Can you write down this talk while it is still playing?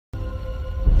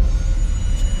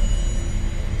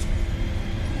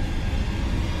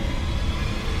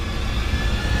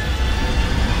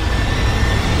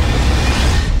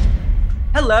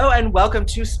Hello and welcome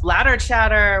to Splatter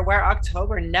Chatter, where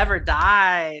October never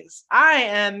dies. I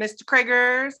am Mr.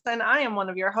 Kraggers, and I am one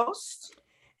of your hosts.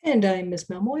 And I'm Miss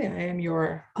Malmoy. I am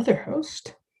your other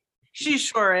host. She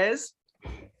sure is.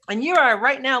 And you are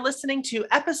right now listening to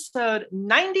episode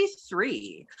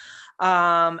 93,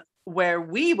 where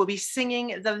we will be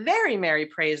singing the very merry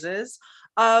praises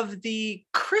of the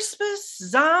Christmas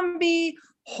zombie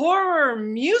horror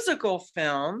musical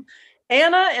film,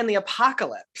 Anna and the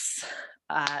Apocalypse.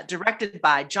 Directed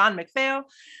by John McPhail,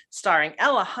 starring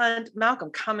Ella Hunt, Malcolm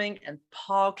Cumming, and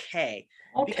Paul Kaye.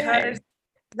 Okay. Because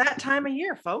that time of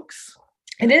year, folks.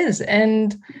 It is.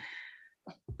 And,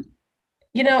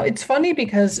 it's funny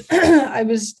because I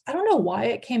don't know why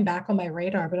it came back on my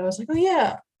radar, but I was like, oh,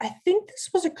 yeah, I think this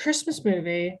was a Christmas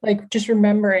movie, like just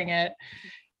remembering it.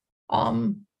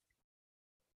 And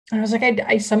I was like,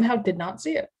 I somehow did not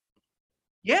see it.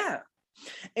 Yeah.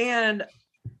 And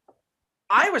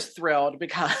I was thrilled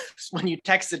because when you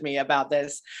texted me about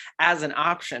this as an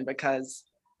option, because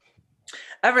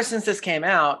ever since this came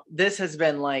out, this has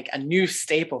been like a new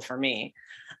staple for me.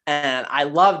 And I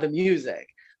love the music,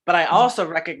 but I also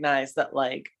recognize that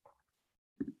like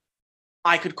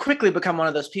I could quickly become one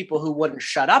of those people who wouldn't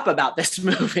shut up about this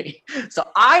movie. So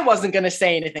I wasn't going to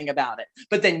say anything about it,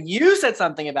 but then you said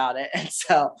something about it. And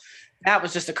so that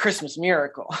was just a Christmas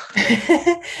miracle.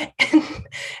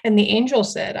 And the angel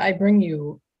said, I bring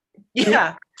you.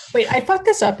 Yeah. Wait, I fucked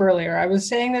this up earlier. I was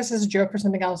saying this as a joke for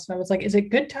something else. And I was like, is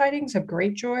it good tidings of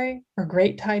great joy or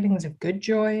great tidings of good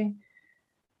joy?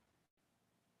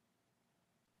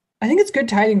 I think it's good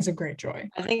tidings of great joy.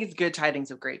 I think it's good tidings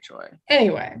of great joy.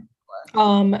 Anyway,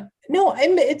 no,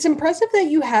 it's impressive that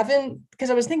you haven't,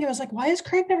 because I was thinking, I was like, why has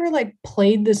Craig never like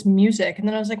played this music? And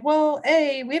then I was like, well,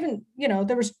 we haven't,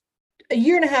 there was a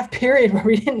year and a half period where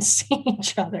we didn't see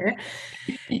each other.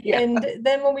 Yeah. And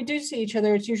then when we do see each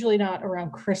other, it's usually not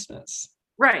around Christmas.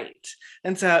 Right.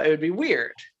 And so it would be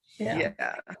weird.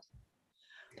 Yeah.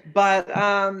 But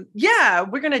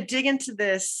we're going to dig into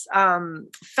this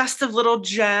festive little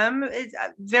gem. It's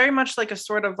very much like a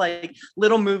sort of like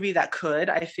little movie that could,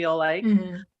 I feel like.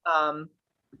 Mm-hmm.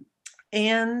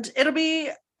 And it'll be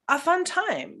a fun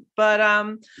time. But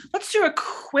let's do a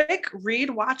quick read,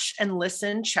 watch, and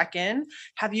listen check-in.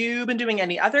 Have you been doing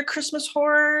any other Christmas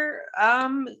horror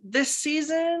this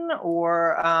season,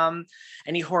 or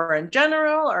any horror in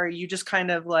general? Or are you just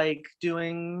kind of like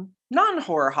doing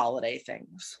non-horror holiday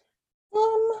things?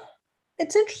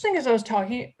 It's interesting as I was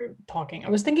talking. I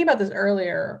was thinking about this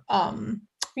earlier.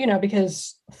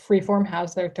 Because Freeform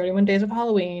has their 31 days of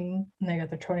Halloween and they got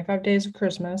their 25 days of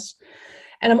Christmas.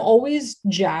 And I'm always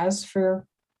jazzed for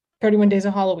 31 days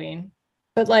of Halloween.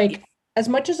 But like, as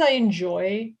much as I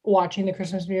enjoy watching the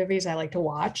Christmas movies I like to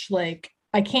watch, like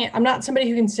I'm not somebody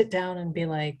who can sit down and be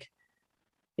like,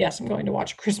 yes, I'm going to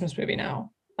watch a Christmas movie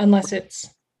now, unless it's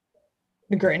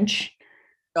The Grinch.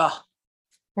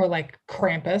 Or like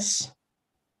Krampus.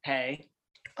 Hey.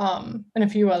 And a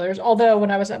few others. Although when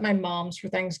I was at my mom's for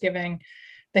Thanksgiving,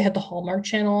 they had the Hallmark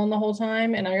Channel on the whole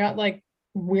time, and I got like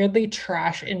weirdly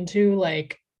trash into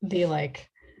like the like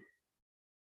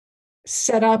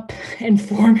setup and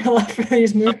formula for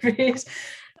these movies.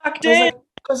 I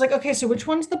was like, okay, so which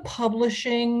one's the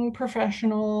publishing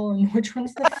professional and which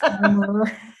one's the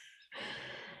farmer?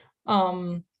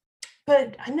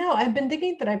 But I know I've been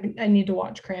thinking that I need to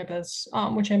watch Krampus,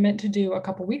 which I meant to do a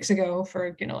couple weeks ago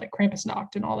for, like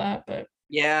Krampusnacht and all that. But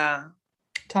yeah,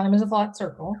 time is a flat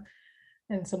circle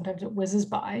and sometimes it whizzes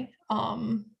by.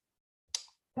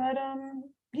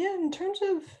 Yeah, in terms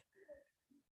of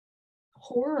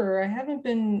horror,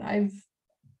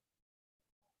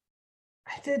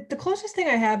 the closest thing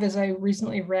I have is I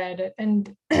recently read,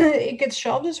 and it gets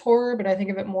shelved as horror, but I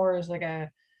think of it more as like a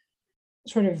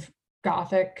sort of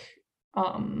gothic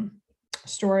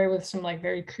story with some like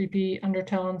very creepy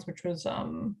undertones, which was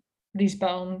These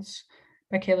Bones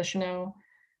by Kayla Chanel.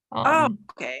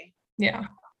 Okay. Yeah.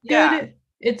 Good.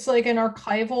 It's like an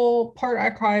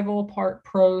part part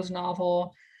prose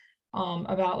novel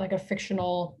about like a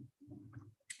fictional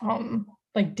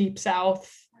like deep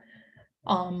south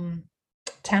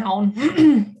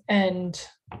town and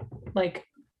like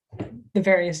the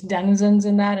various denizens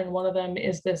in that, and one of them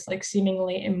is this like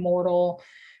seemingly immortal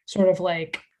sort of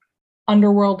like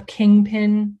underworld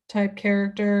kingpin type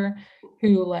character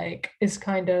who like is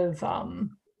kind of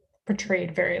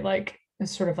portrayed very like as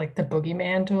sort of like the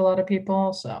boogeyman to a lot of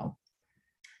people. So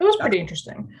it was pretty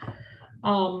interesting.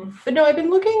 But no, I've been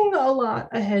looking a lot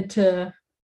ahead to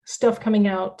stuff coming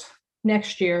out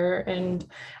next year, and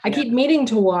I keep meaning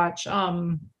to watch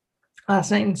Last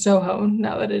Night in Soho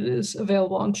now that it is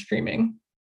available on streaming.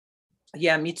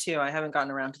 Yeah, me too. I haven't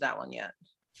gotten around to that one yet.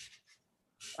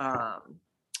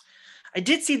 I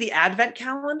did see the Advent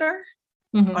Calendar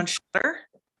on Shudder,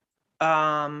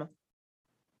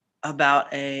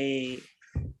 about a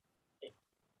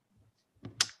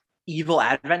evil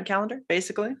Advent calendar,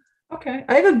 basically. Okay,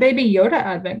 I have a Baby Yoda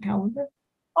Advent calendar.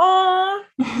 Oh,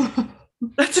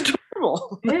 that's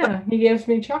adorable. Yeah, he gives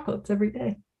me chocolates every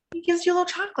day. He gives you little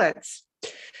chocolates.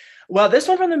 Well, this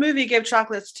one from the movie gave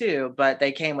chocolates too, but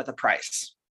they came with a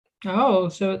price. Oh,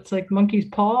 so it's like Monkey's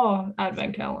Paw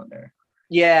Advent calendar.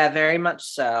 Yeah, very much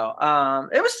so.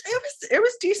 It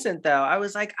was decent though. I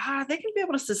was like, they can be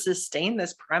able to sustain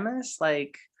this premise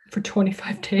like for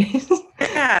 25 days.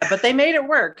 Yeah, but they made it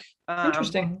work.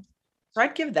 Interesting. So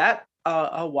I'd give that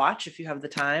a watch if you have the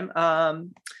time.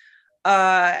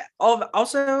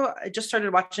 Also, I just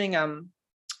started watching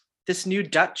this new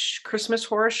Dutch Christmas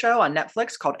horror show on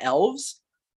Netflix called Elves.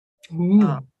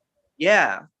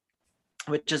 Yeah,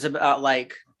 which is about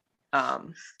like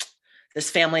this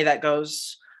family that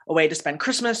goes away to spend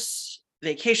Christmas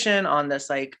vacation on this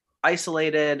like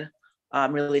isolated,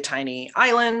 really tiny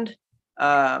island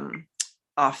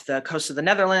off the coast of the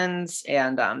Netherlands.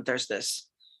 And there's this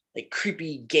like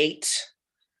creepy gate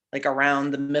like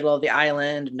around the middle of the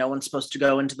island. No one's supposed to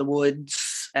go into the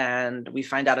woods. And we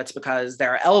find out it's because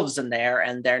there are elves in there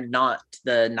and they're not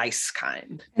the nice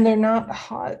kind. And they're not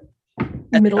hot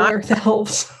Middle-earth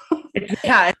elves.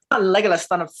 Yeah, it's not Legolas,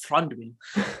 son of Thranduil.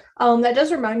 That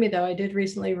does remind me though, I did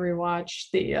recently rewatch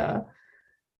the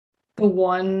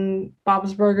one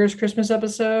Bob's Burgers Christmas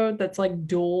episode that's like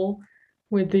dual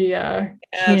with the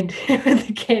candy, with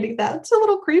the candy. That's a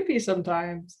little creepy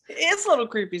sometimes. It's a little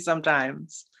creepy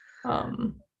sometimes.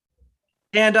 And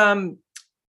they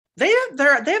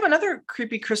have another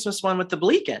creepy Christmas one with the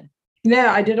Bleakin.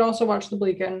 Yeah, I did also watch the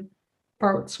Bleakin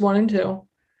parts 1 and 2.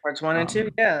 Parts 1 and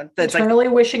 2, yeah. That's eternally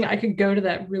like, wishing I could go to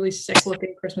that really sick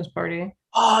looking Christmas party.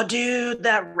 Oh, dude,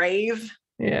 that rave.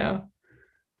 Yeah.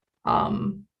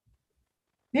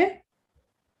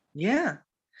 Yeah.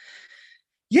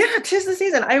 Yeah, 'tis the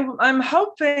season. I'm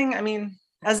hoping, I mean,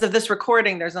 as of this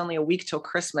recording, there's only a week till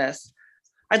Christmas.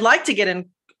 I'd like to get in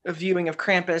a viewing of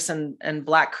Krampus and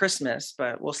Black Christmas,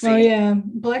 but we'll see. Oh yeah,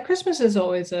 Black Christmas is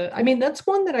always I mean, that's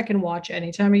one that I can watch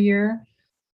any time of year.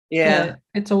 Yeah,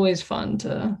 it's always fun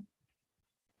to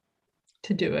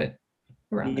do it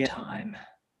around the time.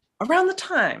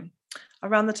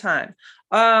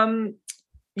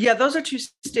 Yeah, those are two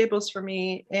staples for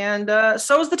me, and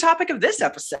so is the topic of this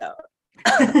episode.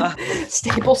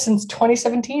 Staple since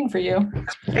 2017 for you.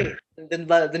 Right.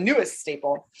 The newest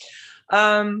staple.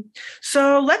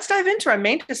 So let's dive into our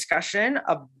main discussion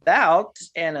about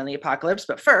Anna and the Apocalypse.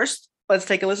 But first, let's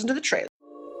take a listen to the trailer.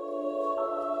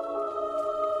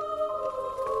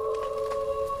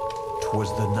 'Twas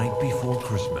the night before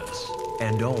Christmas,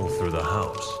 and all through the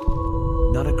house,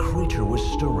 not a creature was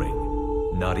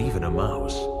stirring, not even a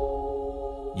mouse.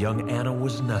 Young Anna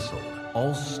was nestled,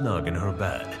 all snug in her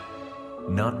bed,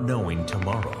 not knowing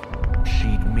tomorrow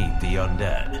she'd meet the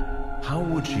undead. How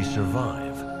would she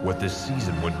survive what this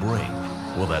season would bring?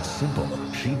 Well, that's simple.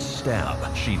 She'd stab,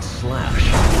 she'd slash,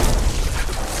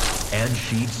 and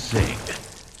she'd sing.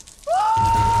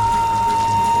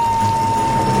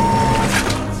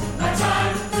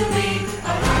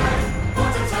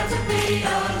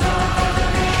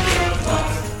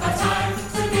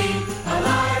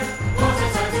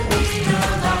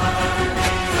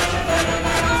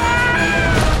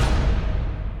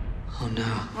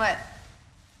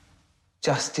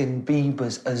 Justin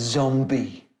Bieber's a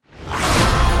zombie.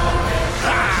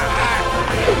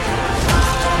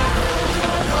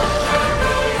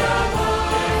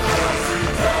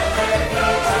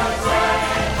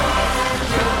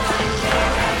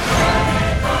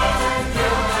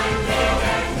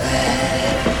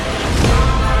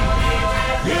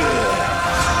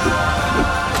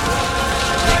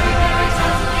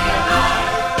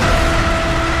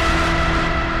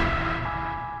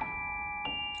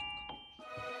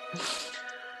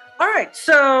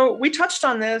 So we touched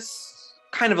on this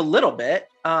kind of a little bit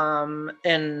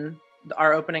in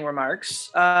our opening remarks.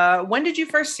 When did you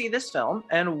first see this film,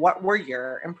 and what were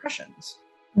your impressions?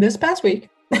 This past week.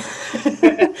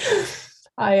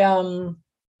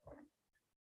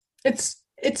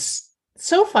 It's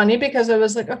so funny because I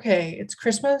was like, okay, it's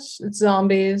Christmas, it's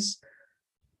zombies,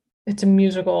 it's a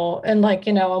musical, and like,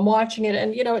 you know, I'm watching it,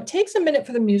 and you know, it takes a minute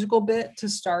for the musical bit to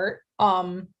start,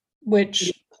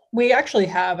 which we actually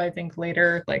have, I think,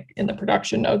 later, like in the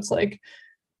production notes, like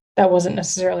that wasn't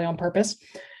necessarily on purpose.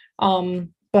 Yeah,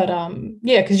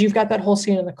 because you've got that whole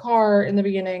scene in the car in the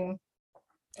beginning.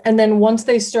 And then once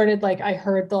they started, like I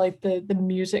heard the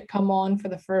music come on for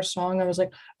the first song, I was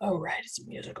like, oh right, it's a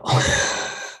musical.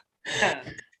 Yeah.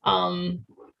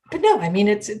 But no, I mean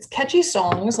it's catchy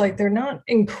songs. Like they're not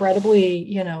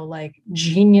incredibly, like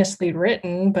geniusly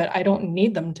written, but I don't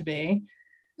need them to be.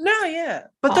 No, yeah.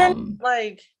 But they're Um,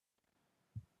 like,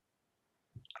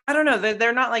 I don't know,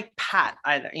 they're not like pat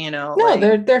either, no,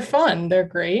 like they're fun. They're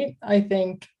great. I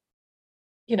think,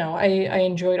 I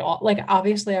enjoyed all, like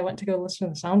obviously I went to go listen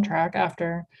to the soundtrack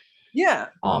after yeah.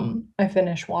 I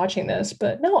finished watching this,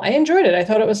 but no, I enjoyed it. I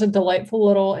thought it was a delightful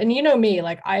little, and you know me,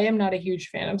 like I am not a huge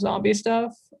fan of zombie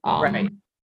stuff. Right.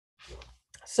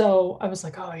 So I was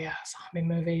like, oh yeah, zombie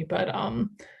movie. But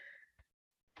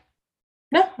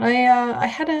no, I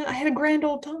had a grand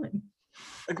old time.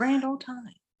 A grand old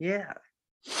time. Yeah.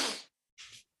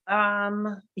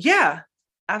 Yeah,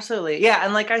 absolutely. Yeah.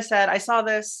 And like I said, I saw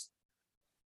this,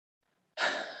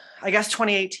 I guess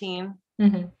 2018.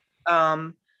 Mhm.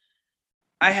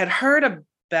 I had heard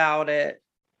about it,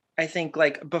 I think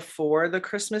like before the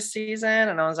Christmas season.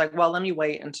 And I was like, well, let me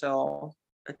wait until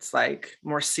it's like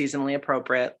more seasonally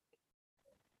appropriate.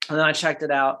 And then I checked it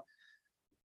out,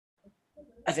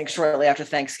 I think shortly after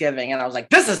Thanksgiving. And I was like,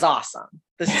 this is awesome.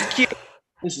 This is cute.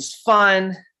 This is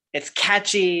fun. It's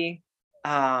catchy.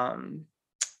 The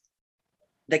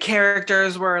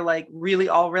characters were like really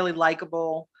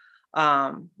likable,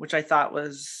 which I thought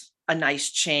was a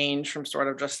nice change from sort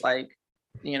of just like,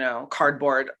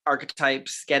 cardboard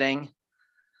archetypes getting,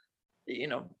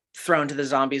 thrown to the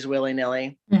zombies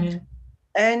willy-nilly. Mhm.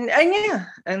 And yeah.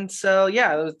 And so,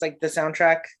 yeah, it was like the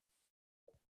soundtrack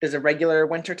is a regular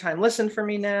wintertime listen for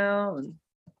me now. And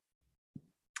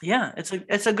yeah,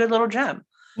 it's a good little gem.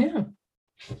 Yeah.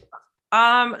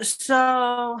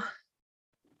 So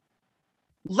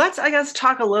let's, I guess,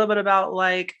 talk a little bit about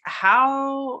like,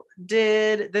 how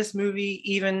did this movie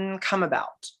even come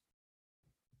about?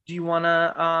 Do you want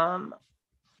to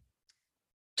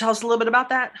tell us a little bit about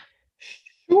that?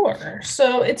 Sure.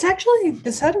 So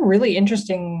this had a really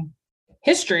interesting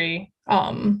history.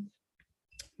 When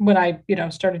I,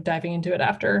 started diving into it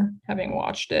after having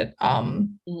watched it.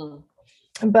 Mhm.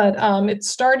 But it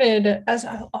started as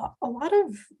a lot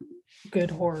of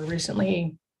good horror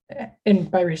recently,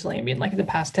 and by recently I mean like the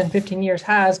past 10, 15 years,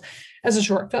 has as a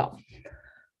short film,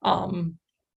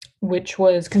 which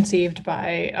was conceived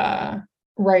by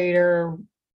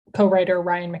co-writer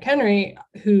Ryan McHenry,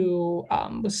 who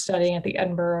was studying at the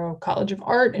Edinburgh College of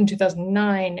Art in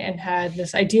 2009 and had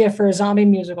this idea for a zombie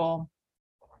musical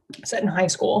set in high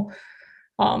school,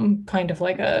 kind of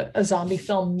like a zombie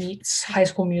film meets High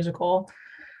School Musical.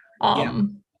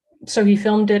 So he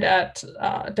filmed it at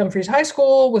Dumfries High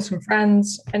School with some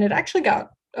friends, and it actually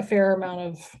got a fair amount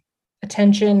of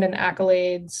attention and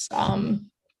accolades.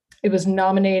 It was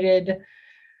nominated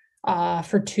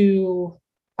for 2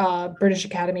 British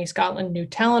Academy Scotland New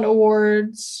Talent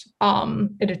Awards.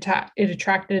 It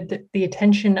attracted the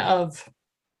attention of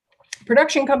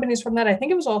production companies from that. I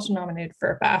think it was also nominated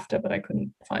for a BAFTA, but I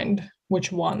couldn't find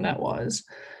which one that was.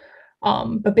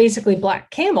 But basically, Black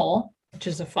Camel, which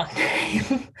is a fun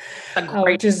name,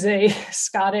 which is a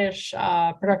Scottish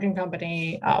production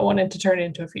company, wanted to turn it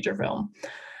into a feature film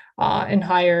and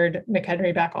hired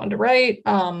McHenry back on to write,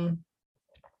 and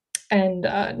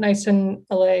Nyson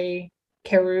Alay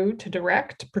Carew to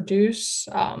direct, produce,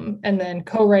 and then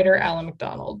co-writer Alan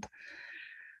McDonald.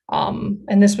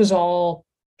 And this was all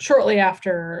shortly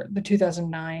after the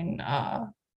 2009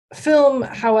 film.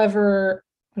 However,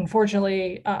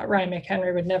 unfortunately, Ryan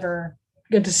McHenry would never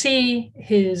get to see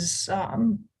his,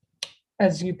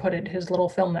 as you put it, his little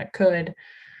film that could,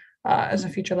 as a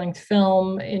feature-length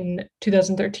film. In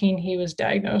 2013, he was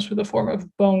diagnosed with a form of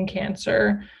bone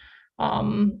cancer,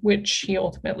 which he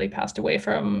ultimately passed away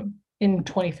from in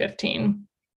 2015.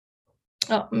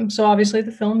 So obviously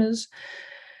the film is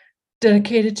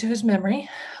dedicated to his memory.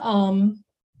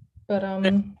 But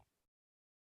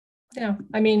yeah,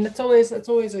 I mean, it's always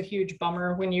a huge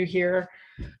bummer when you hear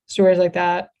stories like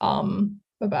that,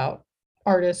 about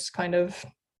artists kind of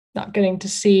not getting to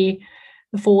see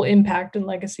the full impact and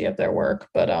legacy of their work.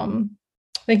 But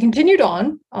they continued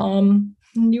on. Do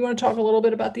you want to talk a little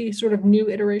bit about the sort of new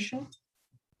iteration?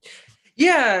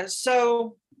 Yeah.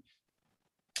 So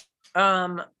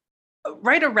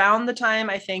right around the time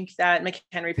I think that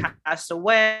McHenry passed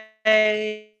away,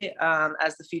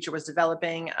 as the feature was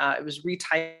developing, it was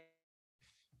retitled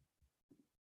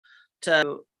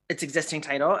to its existing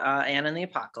title, Anne and the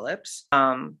Apocalypse.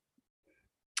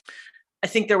 I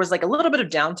think there was like a little bit of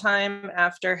downtime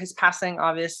after his passing,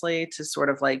 obviously, to sort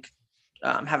of like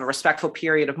have a respectful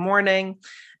period of mourning.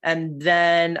 And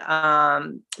then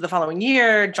the following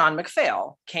year, John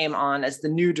McPhail came on as the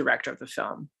new director of the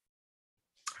film.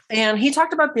 And he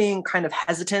talked about being kind of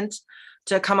hesitant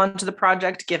to come onto the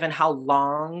project, given how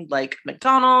long like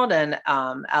McDonald and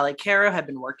Ali Caro had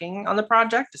been working on the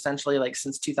project, essentially like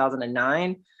since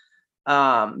 2009.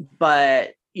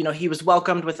 But he was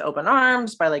welcomed with open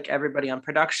arms by like everybody on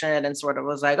production and sort of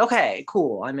was like, okay,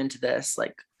 cool, I'm into this.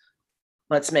 Like,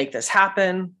 let's make this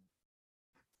happen.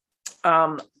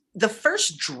 The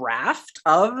first draft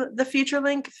of the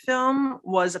feature-length film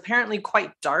was apparently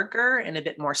quite darker and a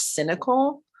bit more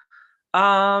cynical.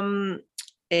 And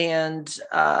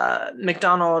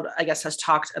McDonald, I guess, has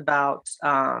talked about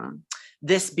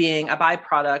this being a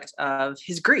byproduct of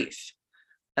his grief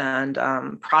and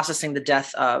processing the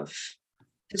death of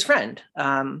his friend,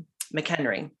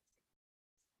 McHenry.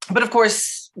 But of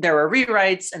course, there were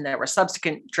rewrites and there were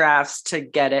subsequent drafts to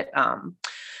get it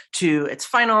to its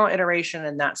final iteration,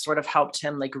 and that sort of helped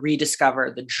him like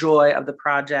rediscover the joy of the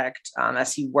project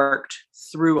as he worked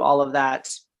through all of that.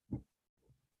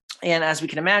 And as we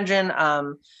can imagine,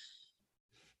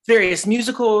 various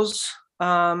musicals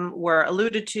were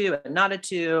alluded to and nodded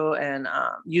to and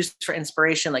used for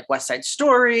inspiration, like West Side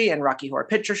Story and Rocky Horror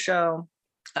Picture Show.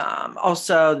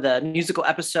 Also, the musical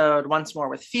episode Once More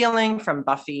with Feeling from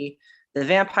Buffy the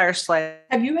Vampire Slayer.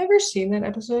 Have you ever seen that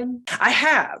episode? I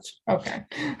have. Okay.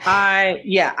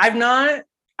 I've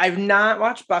not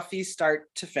watched Buffy start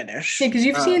to finish. Yeah, because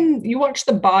you watched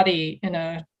The Body in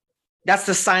a. That's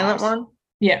the silent one?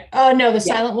 Yeah. Oh no, the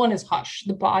silent one is Hush.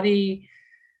 The Body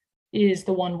is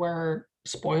the one where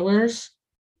spoilers.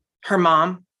 Her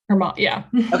mom, yeah.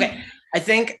 Okay. I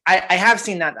think I have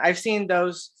seen that. I've seen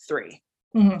those 3.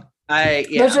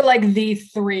 Mm-hmm. Those are like the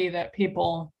 3 that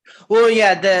people. Well,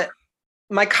 yeah,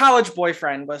 my college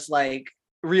boyfriend was like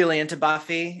really into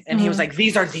Buffy, and he was like,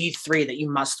 these are the 3 that you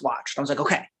must watch. And I was like,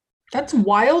 okay. That's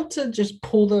wild to just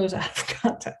pull those out of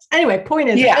context. Anyway, point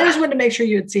is, I just wanted to make sure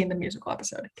you had seen the musical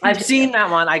episode. I've seen that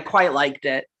one. I quite liked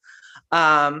it.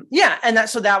 And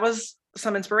that was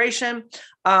some inspiration.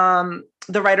 The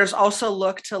writers also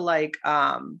look to like,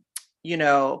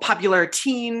 popular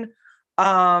teen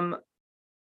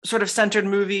sort of centered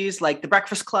movies like The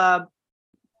Breakfast Club.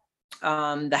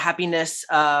 The happiness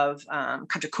of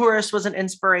Katakouris was an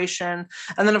inspiration.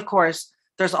 And then, of course,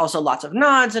 there's also lots of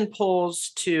nods and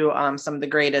pulls to some of the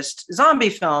greatest zombie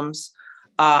films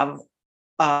of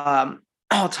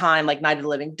all time, like Night of the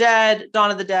Living Dead, Dawn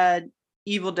of the Dead,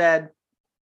 Evil Dead,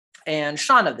 and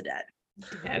Shaun of the Dead.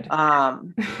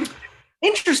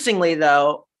 Interestingly,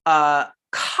 though,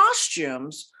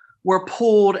 costumes were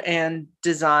pulled and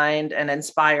designed and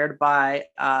inspired by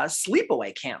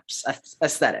sleepaway camps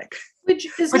aesthetic, which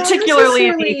is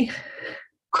particularly the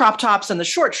crop tops and the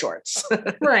short shorts.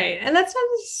 Right. And that's not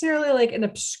necessarily like an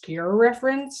obscure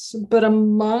reference, but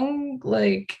among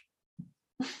like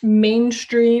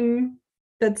mainstream,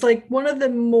 that's like one of the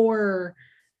more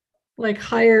like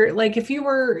higher, like if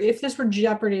this were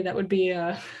Jeopardy, that would be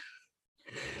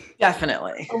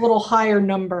definitely a little higher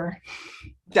number.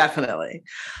 Definitely.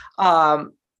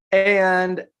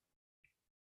 And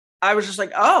I was just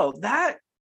like, oh, that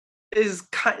is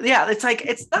it's like,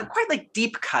 it's not quite like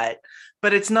deep cut,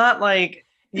 but it's not like,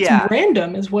 it's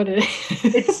random is what it is.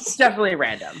 It's definitely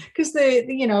random. Because they,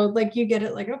 like you get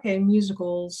it like, okay,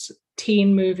 musicals,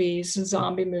 teen movies,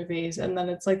 zombie movies, and then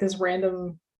it's like this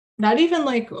random, not even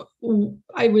like,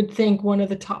 I would think one of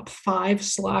the top 5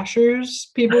 slashers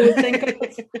people would think of.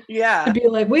 Yeah. To be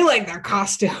like, we like their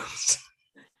costumes.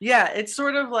 Yeah, it's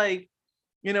sort of like,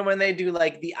 when they do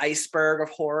like the iceberg of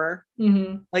horror.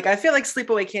 Mm-hmm. Like, I feel like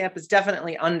Sleepaway Camp is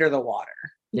definitely under the water.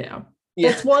 Yeah.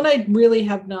 It's one I really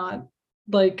have not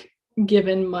like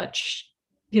given much,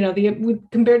 compared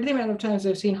to the amount of times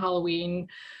I've seen Halloween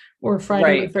or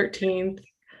Friday the 13th,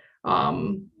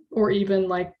 or even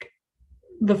like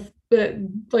the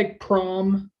like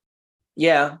prom.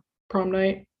 Yeah. Prom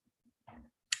night.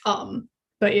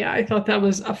 But yeah, I thought that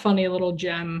was a funny little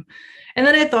gem. And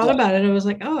then I thought about it. I was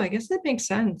like, oh, I guess that makes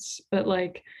sense. But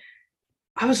like,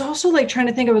 I was also like trying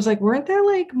to think, I was like, weren't there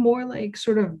like more like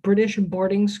sort of British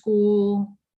boarding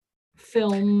school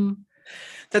film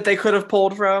that they could have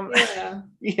pulled from? Yeah.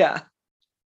 Yeah.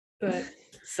 But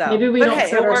so maybe we don't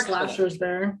set our slashers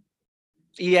there.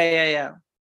 Yeah.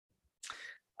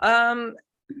 And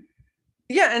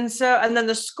then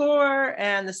the score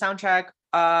and the soundtrack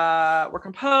were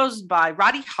composed by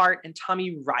Roddy Hart and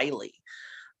Tommy Riley.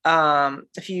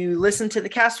 If you listen to the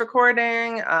cast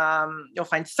recording, you'll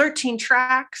find 13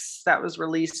 tracks. That was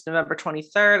released November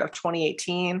 23rd of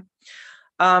 2018.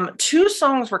 2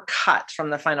 songs were cut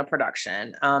from the final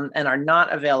production and are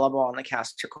not available on the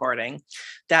cast recording.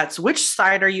 That's Which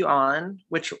Side Are You On,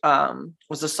 which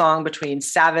was a song between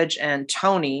Savage and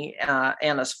Tony,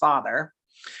 Anna's father.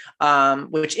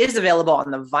 which is available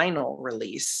on the vinyl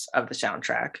release of the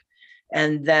soundtrack.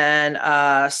 And then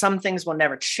Some Things Will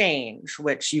Never Change,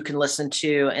 which you can listen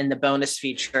to in the bonus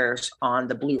features on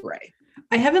the Blu-ray.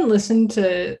 I haven't listened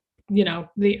to,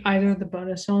 either of the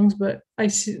bonus songs, but I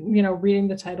see, reading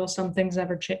the title, Some Things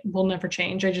Will Never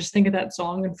Change. I just think of that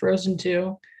song in Frozen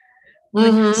 2.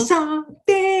 Like, some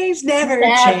things never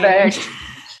change.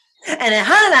 And I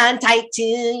hold on tight to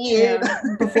you. Yeah,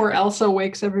 before Elsa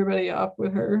wakes everybody up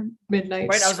with her midnight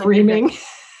Right, screaming.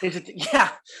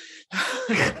 Yeah.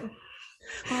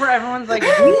 Where everyone's like, we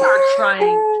are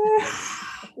trying.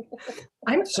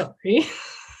 I'm sorry.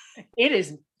 It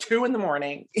is 2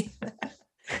 a.m.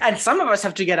 And some of us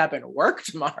have to get up and work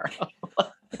tomorrow.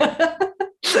 That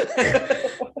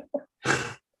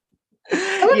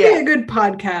would be a good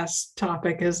podcast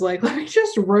topic, is like, let me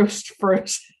just roast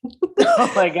Frozen.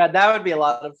 Oh my God, that would be a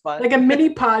lot of fun. Like a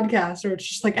mini podcast where it's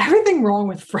just like everything wrong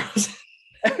with Frozen.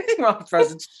 Everything wrong with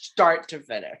Frozen, start to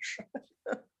finish.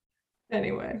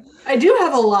 Anyway, I do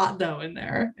have a lot though in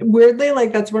there. Weirdly,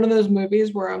 like that's one of those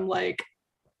movies where I'm like,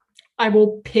 I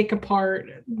will pick apart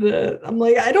I'm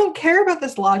like, I don't care about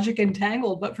this logic in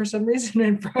Tangled, but for some reason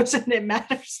in Frozen it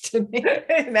matters to me.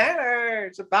 It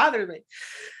matters. It bothers me.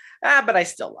 But I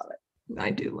still love it. I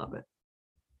do love it.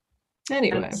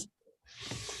 Anyway.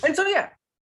 And so yeah.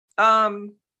 So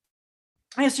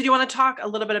do you want to talk a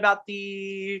little bit about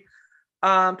the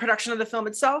production of the film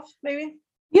itself, maybe?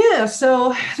 Yeah,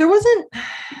 so there wasn't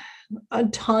a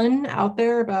ton out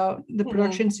there about the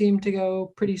production. Seemed to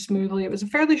go pretty smoothly. It was a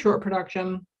fairly short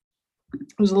production.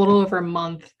 It was a little over a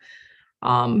month.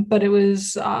 But it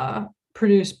was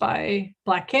produced by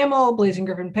Black Camel, Blazing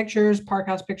Griffin Pictures,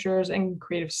 Parkhouse Pictures, and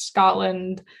Creative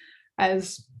Scotland.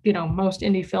 As you know, most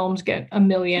indie films get 1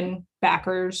 million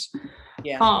backers.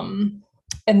 Yeah.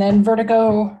 And then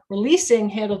Vertigo Releasing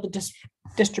handled the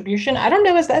distribution. I don't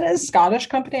know, is that a Scottish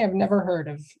company? I've never heard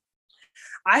of.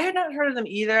 I had not heard of them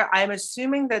either. I'm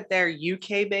assuming that they're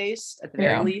UK based at the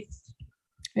very least.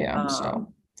 Yeah.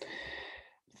 So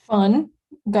fun.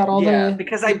 Got all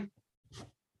because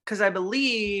I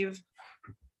believe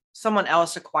someone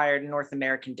else acquired North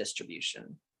American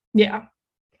distribution. Yeah.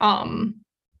 So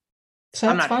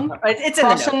that's fun. Sure.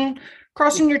 It's in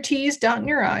crossing your T's, dotting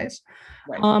your I's.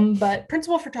 Right. But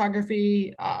principal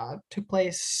photography took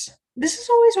place. This is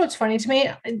always what's funny to me.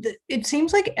 It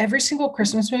seems like every single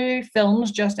Christmas movie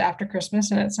films just after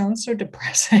Christmas, and it sounds so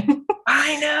depressing.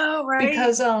 I know, right?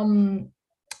 Because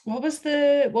what was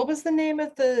the name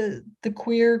of the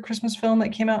queer Christmas film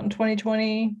that came out in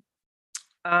 2020?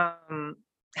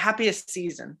 Happiest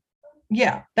Season.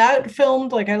 Yeah, that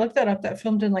filmed, like I looked that up, that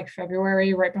filmed in like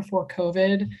February, right before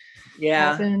COVID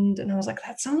happened. And I was like,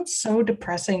 that sounds so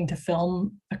depressing to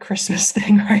film a Christmas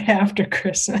thing right after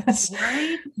Christmas.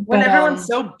 Right? When everyone's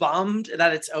so bummed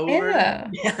that it's over.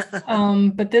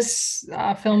 Yeah. But this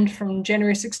filmed from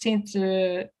January 16th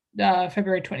to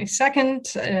February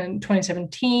 22nd in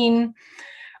 2017.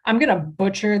 I'm going to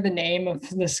butcher the name of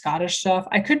the Scottish stuff.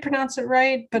 I could pronounce it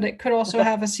right, but it could also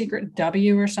have a secret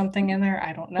W or something in there.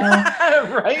 I don't know.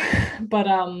 Right. But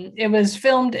it was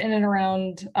filmed in and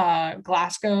around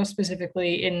Glasgow,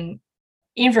 specifically in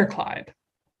Inverclyde.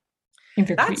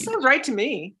 That sounds right to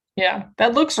me. Yeah,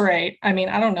 that looks right. I mean,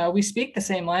 I don't know. We speak the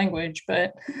same language,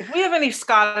 but if we have any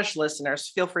Scottish listeners,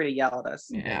 feel free to yell at us.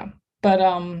 Yeah. But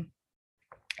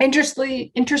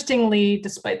Interestingly,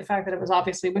 despite the fact that it was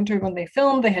obviously winter when they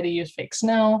filmed, they had to use fake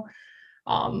snow.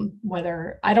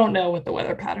 I don't know what the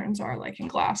weather patterns are like in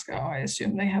Glasgow. I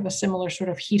assume they have a similar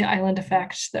sort of heat island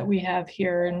effect that we have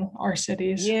here in our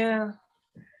cities. Yeah.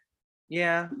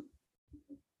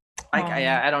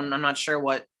 I'm not sure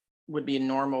what would be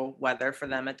normal weather for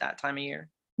them at that time of year.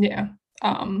 Yeah.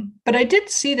 But I did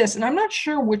see this, and I'm not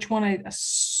sure which one I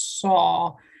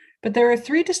saw, but there are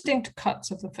 3 distinct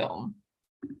cuts of the film.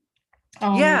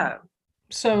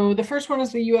 So the first one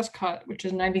is the US cut, which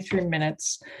is 93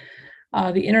 minutes.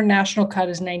 The international cut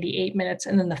is 98 minutes,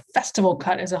 and then the festival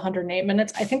cut is 108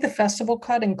 minutes. I think the festival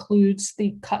cut includes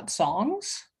the cut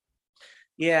songs.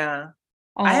 Yeah.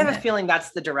 I have a feeling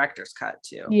that's the director's cut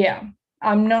too. Yeah.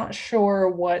 I'm not sure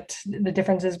what the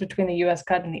difference is between the US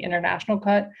cut and the international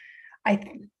cut. I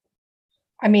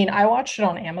mean, I watched it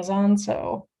on Amazon,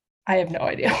 so I have no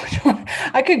idea which one.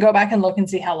 I could go back and look and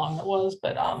see how long it was,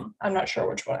 but I'm not sure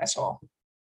which one I saw.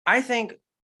 I think,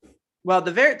 well,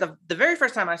 the very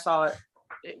first time I saw it,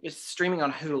 it was streaming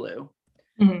on Hulu,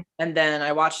 and then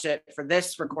I watched it for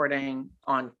this recording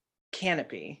on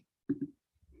Canopy.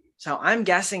 So I'm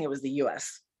guessing it was the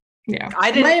U.S. Yeah,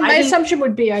 my assumption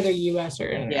would be either U.S. or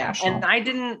international. Yeah, and I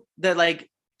didn't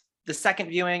the second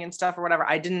viewing and stuff or whatever.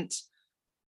 I didn't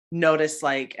notice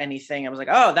like anything. I was like,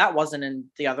 oh, that wasn't in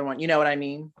the other one. You know what I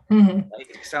mean?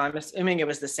 Like, so I'm assuming it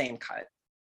was the same cut.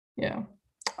 Yeah.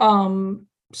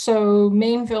 So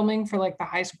main filming for like the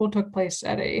high school took place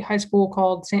at a high school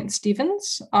called St.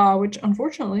 Stephen's, which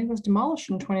unfortunately was demolished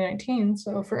in 2019.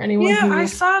 So for anyone who I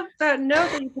saw that note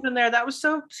that you put in there. That was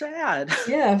so sad.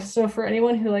 Yeah, so for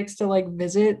anyone who likes to like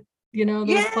visit,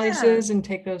 those places and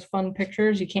take those fun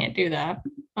pictures, you can't do that.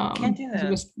 Can't do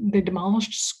that. They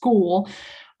demolished school.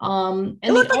 And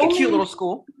it looked like a cute little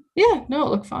school. Yeah, no,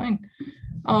 it looked fine.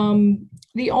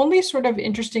 The only sort of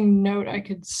interesting note I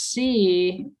could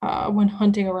see when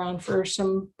hunting around for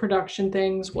some production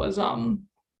things was, I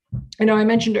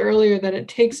mentioned earlier that it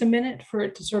takes a minute for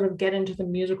it to sort of get into the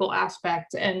musical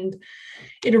aspect, and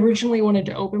it originally wanted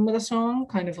to open with a song,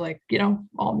 kind of like,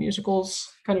 all musicals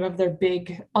kind of have their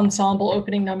big ensemble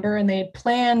opening number, and they had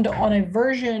planned on a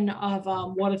version of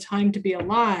What a Time to Be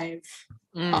Alive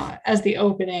as the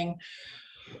opening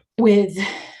with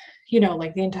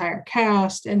like the entire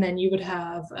cast, and then you would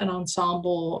have an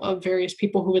ensemble of various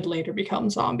people who would later become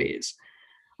zombies.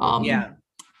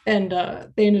 And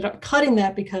they ended up cutting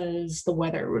that because the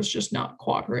weather was just not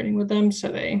cooperating with them, so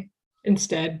they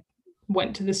instead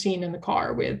went to the scene in the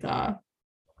car with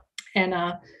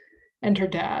Anna and her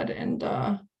dad and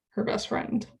her best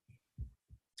friend.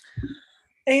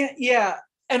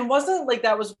 And wasn't like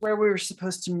that was where we were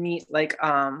supposed to meet, like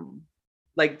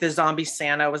the zombie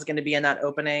Santa was going to be in that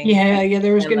opening. Yeah,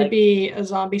 there was going to be a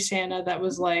zombie Santa that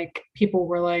was like, people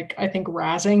were like, I think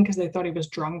razzing because they thought he was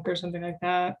drunk or something like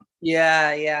that.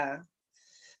 Yeah.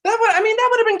 That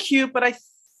would have been cute, but I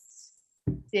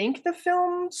think the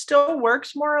film still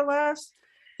works more or less.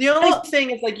 The only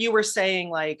thing is, like you were saying,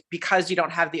 like, because you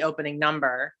don't have the opening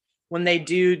number, when they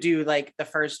do like the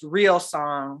first real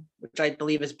song, which I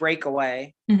believe is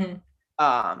Breakaway,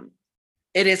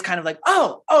 it is kind of like,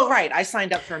 oh, right, I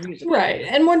signed up for a musical. Right.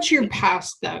 And once you're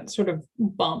past that sort of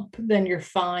bump, then you're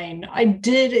fine. I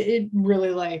did really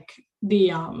like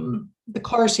the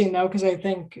car scene though, because I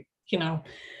think,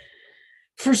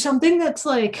 for something that's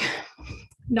like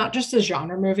not just a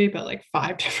genre movie, but like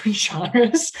 5 different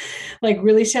genres, like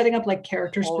really setting up like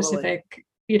character specific,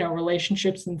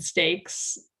 relationships and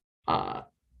stakes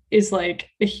is like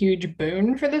a huge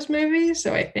boon for this movie.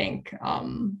 So I think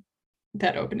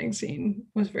that opening scene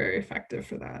was very effective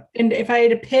for that. And if I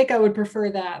had to pick, I would prefer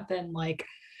that than like,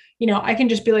 I can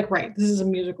just be like, right, this is a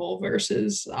musical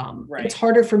versus it's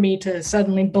harder for me to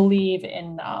suddenly believe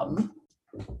in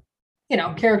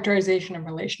characterization of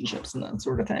relationships and that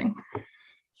sort of thing.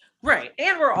 Right.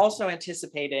 And we're also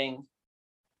anticipating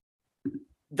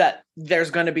that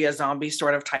there's going to be a zombie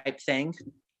sort of type thing.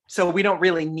 So we don't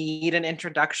really need an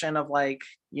introduction of like,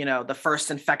 the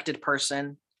first infected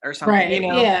person or something.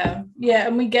 Right. Yeah.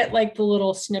 And we get like the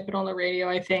little snippet on the radio,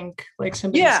 I think, like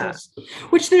somebody says,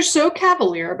 which they're so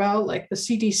cavalier about, like the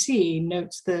CDC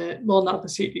notes not the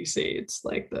CDC, it's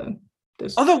like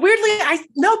this. Although weirdly,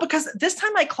 because this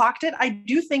time I clocked it, I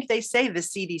do think they say the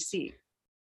CDC.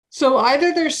 So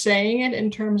either they're saying it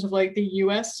in terms of like the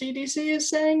US CDC is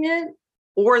saying it,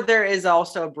 or there is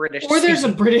also a British or there's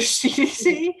a British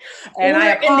CDC. And I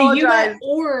apologize.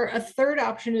 Or a third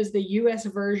option is the US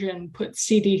version puts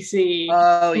CDC.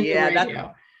 Oh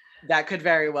yeah, that could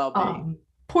very well be.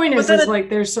 Point is like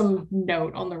there's some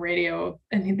note on the radio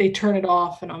and they turn it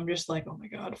off and I'm just like, oh my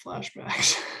God,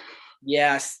 flashbacks.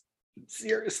 Yes,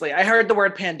 seriously. I heard the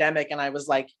word pandemic and I was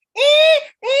like,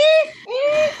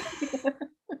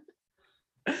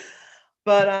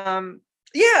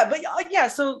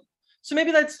 So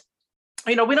maybe that's,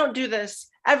 we don't do this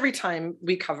every time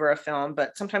we cover a film,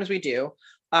 but sometimes we do.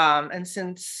 And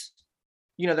since,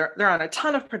 they're on a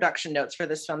ton of production notes for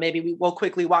this film, maybe we will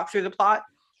quickly walk through the plot.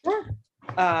 Sure.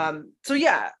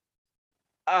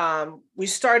 We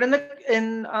start in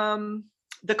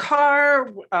the car.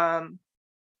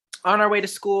 On our way to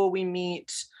school, we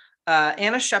meet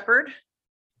Anna Shepard.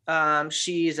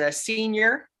 She's a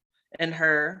senior in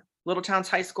her little town's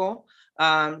high school.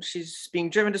 She's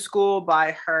being driven to school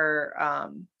by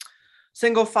her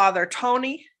single father,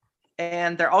 Tony,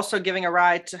 and they're also giving a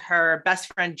ride to her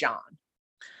best friend, John.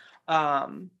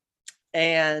 Some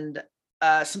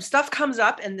stuff comes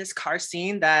up in this car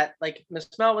scene that, like Miss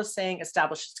Mel was saying,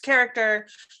 establishes character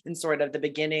and sort of the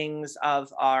beginnings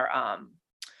of our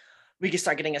we can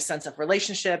start getting a sense of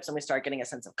relationships and we start getting a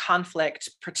sense of conflict.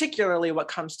 Particularly what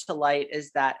comes to light is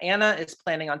that Anna is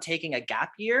planning on taking a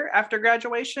gap year after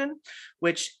graduation,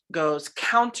 which goes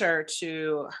counter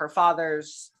to her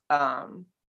father's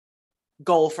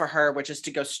goal for her, which is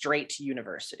to go straight to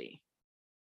university.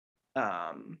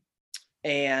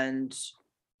 And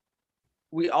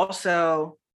we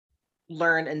also,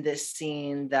 learn in this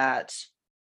scene that,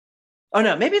 oh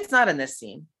no, maybe it's not in this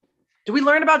scene. Do we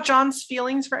learn about John's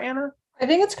feelings for Anna? I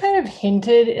think it's kind of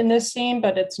hinted in this scene,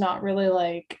 but it's not really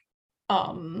like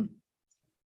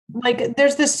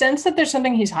there's this sense that there's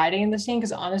something he's hiding in the scene,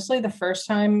 because honestly, the first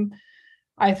time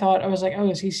I thought, I was like, oh,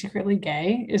 is he secretly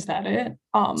gay? Is that it?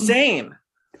 Same.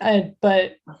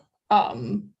 But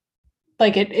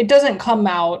like it doesn't come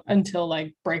out until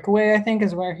like Breakaway, I think,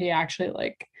 is where he actually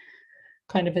like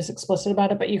kind of is explicit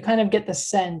about it, but you kind of get the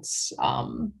sense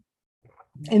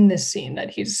in this scene that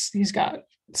he's got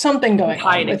something going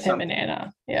on with him and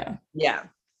Anna. Yeah.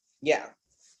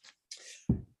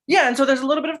 And so there's a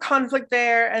little bit of conflict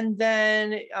there, and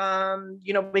then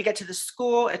we get to the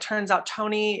school. It turns out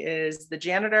Tony is the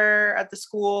janitor at the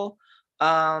school,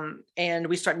 and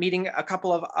we start meeting a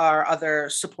couple of our other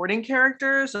supporting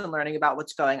characters and learning about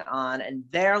what's going on in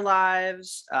their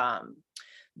lives.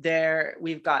 There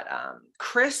we've got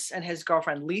Chris and his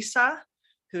girlfriend Lisa,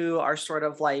 who are sort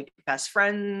of like best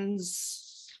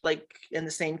friends, like in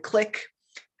the same clique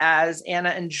as Anna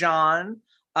and John.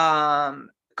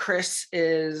 Chris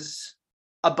is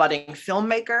a budding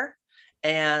filmmaker,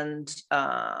 and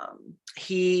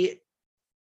he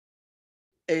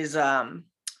is not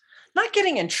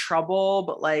getting in trouble,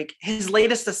 but like his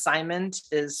latest assignment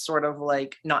is sort of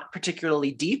like not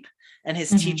particularly deep, and his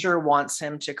teacher wants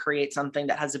him to create something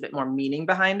that has a bit more meaning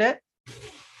behind it.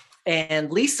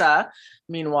 And Lisa,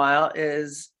 meanwhile,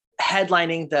 is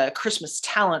headlining the Christmas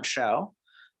talent show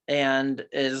and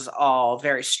is all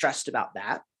very stressed about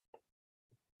that.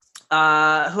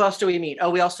 Who else do we meet?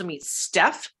 Oh, we also meet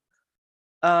Steph.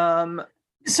 So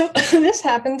this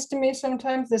happens to me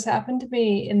sometimes. This happened to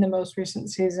me in the most recent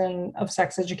season of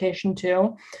Sex Education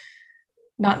 2.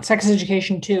 Not Sex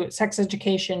Education 2, Sex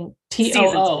Education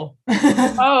TOO.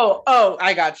 Oh,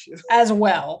 I got you. As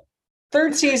well.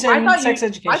 Third season, Sex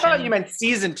Education. I thought you meant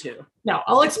season 2. No,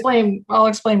 I'll explain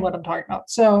what I'm talking about.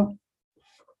 So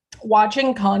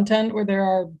watching content where there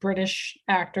are British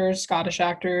actors, Scottish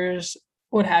actors,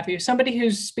 what have you, somebody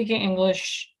who's speaking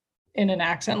English in an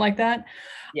accent like that,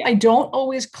 I don't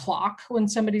always clock when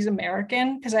somebody's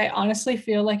American, because I honestly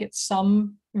feel like it's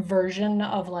some version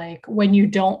of like when you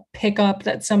don't pick up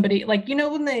that somebody, like,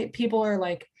 when people are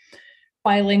like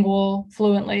bilingual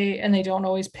fluently and they don't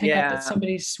always pick up that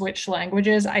somebody switched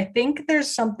languages. I think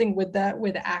there's something with that,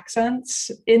 with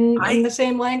accents in the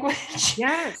same language.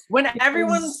 Yes, when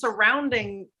everyone's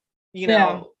surrounding,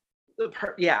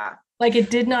 like it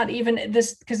did not even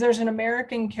this, because there's an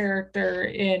American character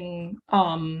in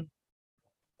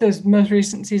this most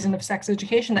recent season of Sex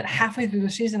Education that halfway through the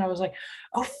season I was like,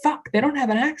 oh fuck, they don't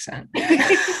have an accent.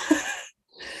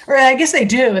 Or I guess they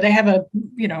do. They have an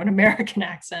American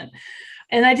accent.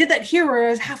 And I did that here where I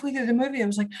was halfway through the movie. I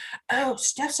was like, oh,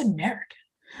 Steph's American.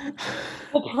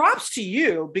 Well, props to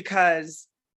you, because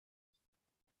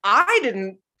I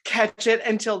didn't catch it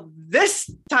until this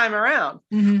time around.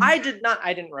 I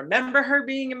didn't remember her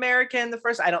being American the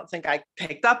first. I don't think I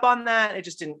picked up on that. It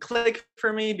just didn't click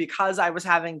for me because I was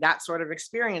having that sort of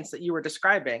experience that you were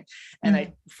describing. And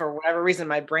I, for whatever reason,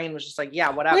 my brain was just like,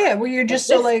 yeah, whatever. Yeah, well, you're just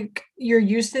so like, you're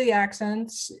used to the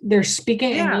accents. They're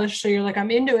speaking English. So you're like, I'm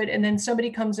into it. And then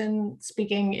somebody comes in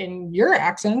speaking in your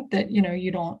accent that,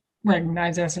 you don't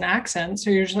recognize as an accent. So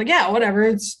you're just like, yeah, whatever.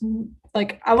 It's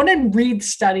like, I want to read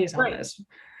studies on this.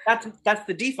 That's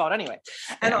the default anyway.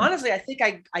 And honestly, I think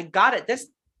I got it this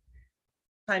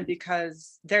time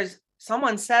because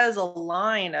someone says a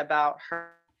line about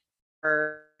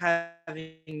her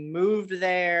having moved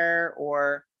there,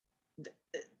 or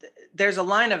there's a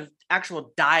line of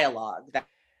actual dialogue that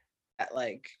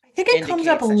like, I think it comes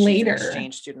up later. She's an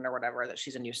exchange student or whatever, that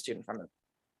she's a new student from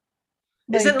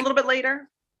it. Is it a little bit later?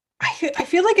 I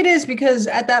feel like it is, because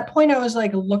at that point I was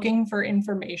like looking for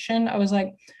information. I was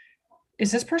like,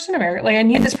 is this person American? Like, I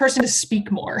need this person to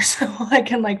speak more so I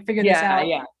can like figure this out.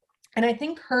 Yeah. And I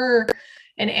think her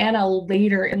and Anna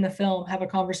later in the film have a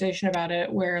conversation about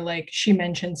it where like she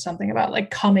mentions something about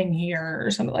like coming here or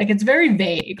something. Like it's very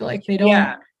vague. Like they don't.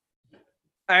 Yeah.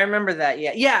 I remember that.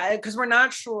 Yeah. Because we're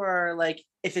not sure like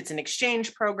if it's an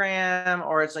exchange program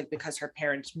or it's like because her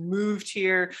parents moved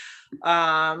here.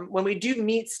 When we do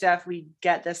meet Steph, we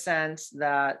get the sense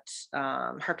that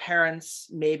her parents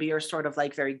maybe are sort of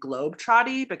like very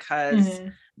globetrotty because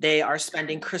they are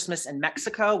spending Christmas in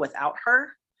Mexico without her.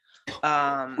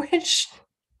 Which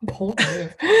bold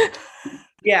move.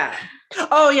 Yeah.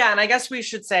 Oh yeah. And I guess we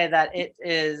should say that it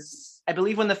is, I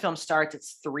believe when the film starts,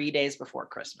 it's 3 days before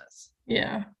Christmas.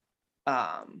 Yeah.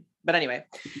 But anyway,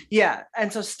 yeah.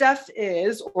 And so Steph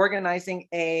is organizing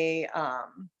a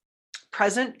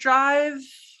present drive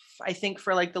I think,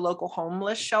 for like the local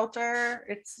homeless shelter.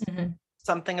 It's Mhm.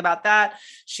 something about that.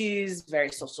 She's very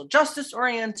social justice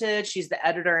oriented. She's the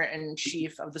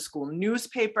editor-in-chief of the school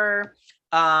newspaper,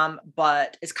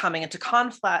 but is coming into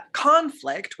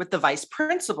conflict with the vice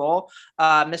principal,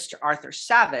 Mr. Arthur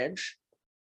Savage,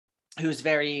 who's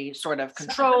very sort of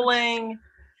controlling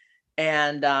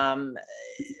and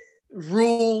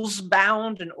rules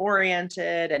bound and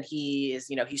oriented, and he's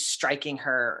striking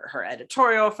her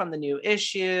editorial from the new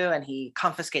issue, and he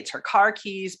confiscates her car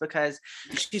keys because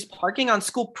she's parking on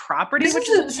school property, which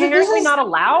is apparently not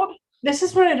allowed. This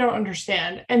is what I don't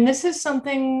understand, and this is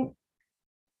something,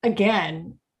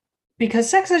 again, because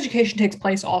sex education takes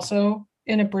place also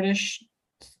in a British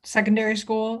secondary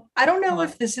school. I don't know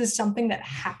if this is something that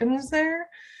happens there,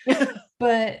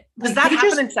 but does that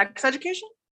happen in sex education?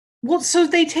 Well, so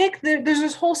they there's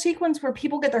this whole sequence where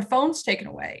people get their phones taken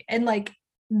away, and like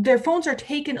their phones are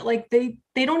taken, like they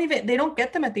don't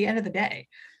get them at the end of the day.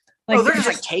 Like they're just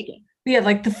like taken. Yeah,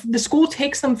 like the school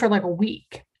takes them for like a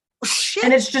week. Shit.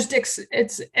 And it's just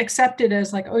it's accepted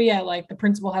as like, oh yeah, like the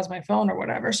principal has my phone or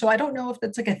whatever. So I don't know if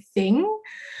that's like a thing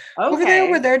over there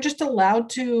where they're just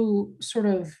allowed to sort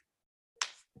of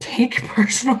take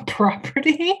personal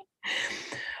property.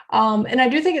 And I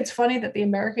do think it's funny that the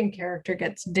American character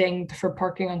gets dinged for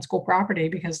parking on school property,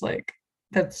 because like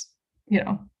that's,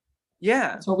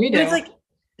 that's what we do. It's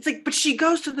like, but she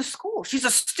goes to the school. She's a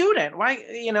student. Why,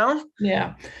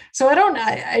 Yeah. So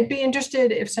I'd be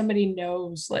interested if somebody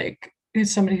knows, like,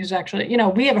 is somebody who's actually,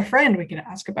 we have a friend we can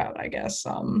ask about, I guess.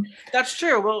 That's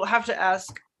true. We'll have to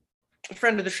ask a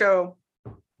friend of the show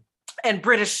and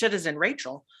British citizen,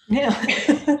 Rachel. Yeah.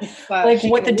 Like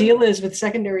what the deal is with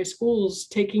secondary schools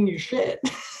taking your shit.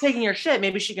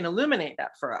 Maybe she can illuminate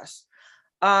that for us.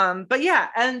 But yeah,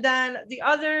 and then the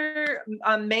other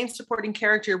main supporting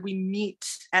character we meet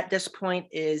at this point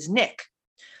is Nick.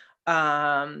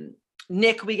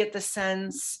 Nick, we get the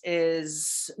sense,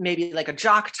 is maybe like a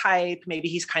jock type. Maybe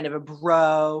he's kind of a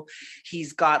bro.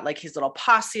 He's got like his little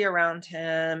posse around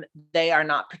him. They are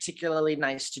not particularly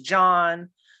nice to John.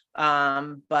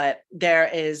 But there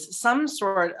is some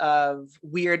sort of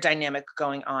weird dynamic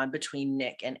going on between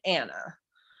Nick and Anna.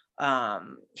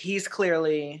 He's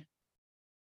clearly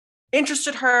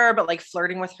interested in her, but like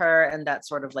flirting with her in that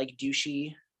sort of like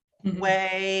douchey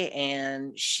way,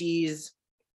 and she's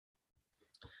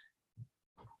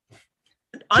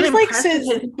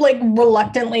like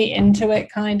reluctantly into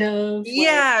it, kind of.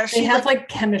 Yeah, they have like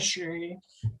chemistry.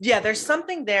 Yeah, there's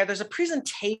something there. There's a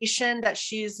presentation that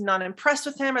she's not impressed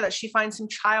with him, or that she finds him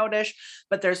childish,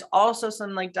 but there's also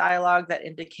some like dialogue that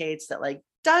indicates that like,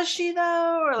 does she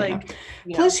though? Or like,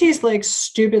 plus he's like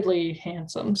stupidly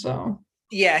handsome, so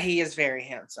yeah, he is very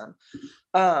handsome.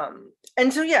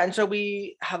 And so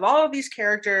we have all of these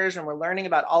characters, and we're learning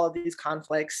about all of these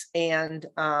conflicts, and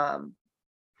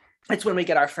it's when we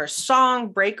get our first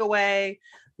song, Breakaway,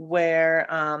 where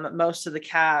most of the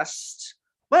cast,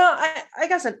 well, I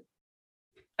guess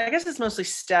it's mostly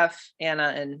Steph,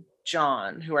 Anna, and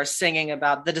John who are singing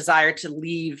about the desire to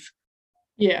leave.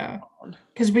 Yeah,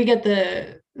 because we get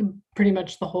pretty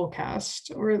much the whole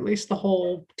cast, or at least the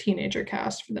whole teenager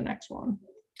cast for the next one.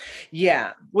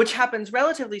 Yeah, which happens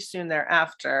relatively soon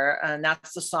thereafter, and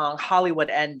that's the song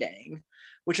Hollywood Ending,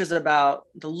 which is about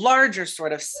the larger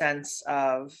sort of sense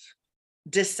of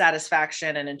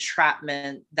dissatisfaction and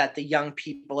entrapment that the young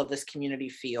people of this community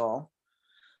feel.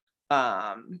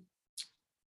 And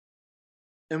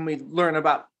we learn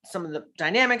about some of the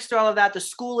dynamics to all of that. The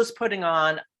school is putting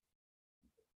on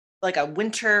like a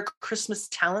winter Christmas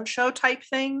talent show type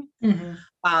thing,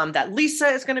 that Lisa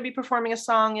is going to be performing a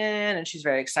song in, and she's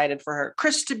very excited for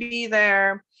Chris to be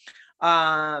there.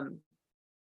 But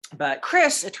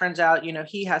Chris, it turns out,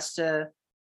 he has to,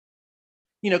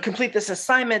 complete this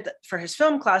assignment for his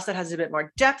film class that has a bit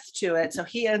more depth to it. So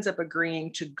he ends up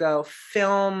agreeing to go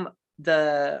film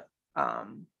the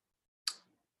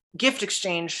gift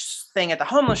exchange thing at the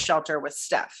homeless shelter with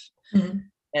Steph,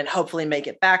 and hopefully make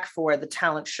it back for the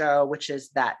talent show, which is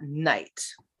that night.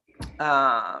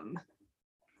 And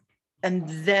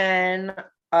then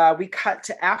we cut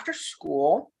to after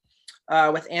school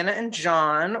with Anna and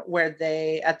John, where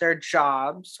they, at their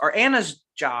jobs, or Anna's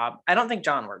job, I don't think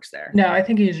John works there. No, I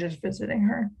think he's just visiting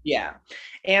her. Yeah.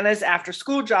 Anna's after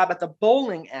school job at the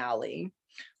bowling alley.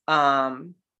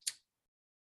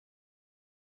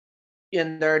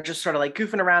 And they're just sort of like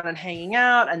goofing around and hanging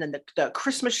out. And then the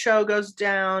Christmas show goes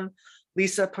down.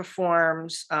 Lisa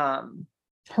performs her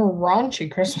raunchy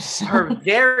Christmas song. Her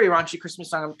very raunchy Christmas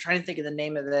song. I'm trying to think of the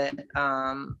name of it.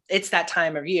 It's That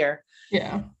Time of Year.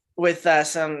 Yeah. With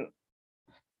some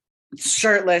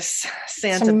shirtless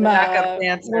Santa Some backup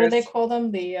dancers. what do they call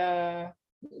them? The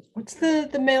what's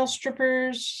the male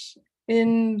strippers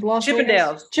in Las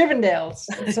Vegas?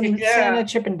 Chippendales. Some Yeah. Santa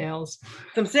Chippendales.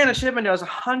 Some Santa Chippendales,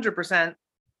 100%.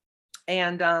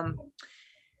 And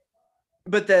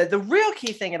but the real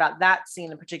key thing about that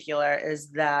scene in particular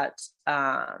is that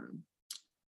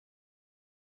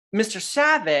Mr.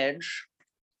 Savage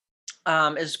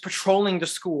is patrolling the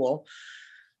school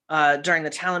during the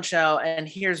talent show and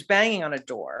hears banging on a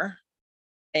door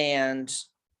and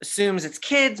assumes it's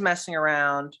kids messing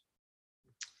around.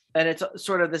 And it's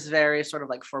sort of this very sort of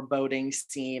like foreboding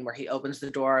scene where he opens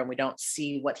the door and we don't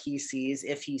see what he sees,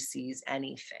 if he sees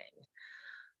anything.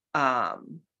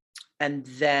 And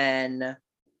then,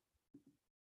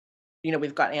 you know,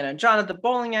 we've got Anna and John at the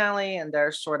bowling alley and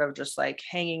they're sort of just like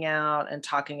hanging out and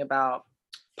talking about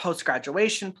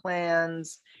post-graduation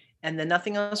plans. And then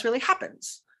nothing else really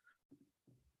happens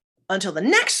until the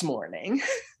next morning.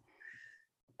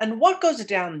 And what goes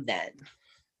down then?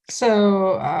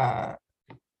 So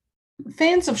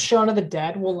fans of Shaun of the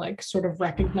Dead will like sort of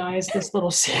recognize this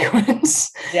little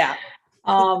sequence. Yeah.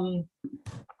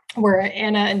 Where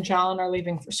Anna and John are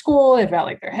leaving for school. They've got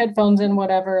like their headphones in,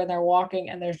 whatever, and they're walking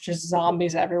and there's just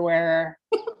zombies everywhere.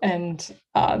 And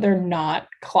they're not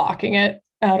clocking it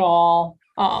at all.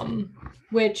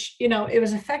 Which, you know, it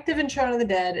was effective in Shaun of the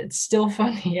Dead. It's still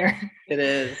fun here. It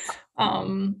is.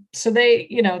 So they,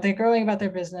 you know, they're going about their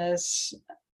business.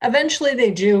 Eventually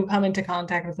they do come into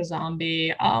contact with a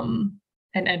zombie and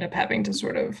end up having to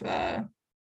sort of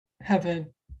have a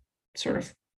sort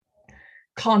of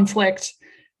conflict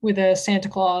with a Santa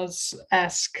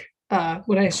Claus-esque,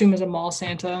 what I assume is a mall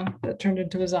Santa that turned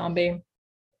into a zombie.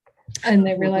 And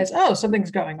they realize, oh, something's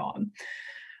going on.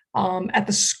 At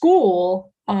the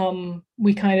school,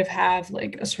 we kind of have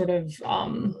like a sort of,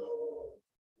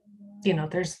 you know,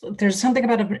 there's something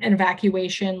about an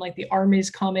evacuation, like the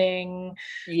army's coming.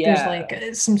 Yeah. There's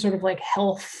like some sort of like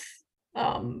health,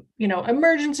 you know,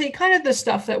 emergency, kind of the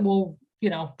stuff that we'll, you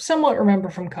know, somewhat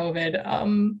remember from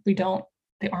COVID.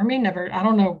 The army never, I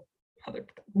don't know,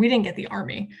 we didn't get the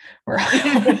army where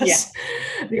I was.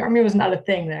 Yeah. The army was not a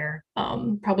thing there.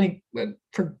 Probably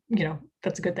for, you know,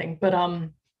 that's a good thing. But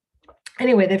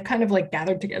anyway, they've kind of like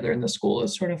gathered together in the school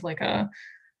as sort of like a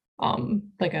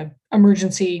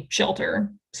emergency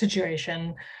shelter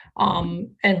situation.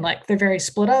 And like they're very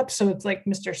split up. So it's like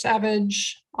Mr.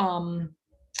 Savage,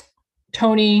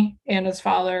 Tony, Anna's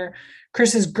father,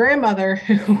 Chris's grandmother,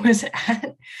 who was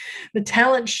at the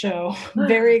talent show,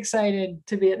 very excited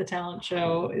to be at the talent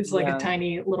show, is like a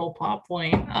tiny little plot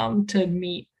point to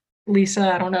meet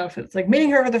Lisa. I don't know if it's like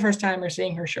meeting her for the first time or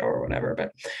seeing her show or whatever,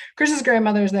 but Chris's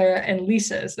grandmother's there and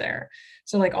Lisa is there.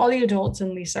 So like all the adults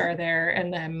and Lisa are there,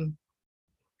 and then,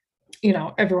 you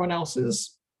know, everyone else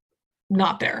is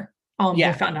not there. We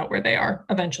found out where they are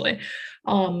eventually.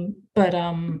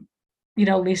 You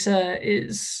know, Lisa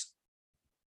is,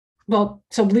 well,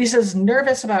 so Lisa's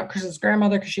nervous about Chris's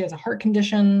grandmother because she has a heart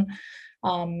condition.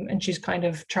 And she's kind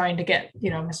of trying to get, you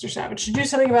know, Mr. Savage to do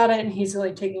something about it. And he's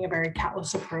like taking a very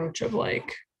callous approach of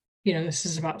like, you know, this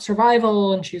is about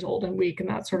survival and she's old and weak and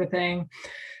that sort of thing.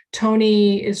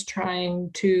 Tony is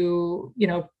trying to, you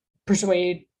know,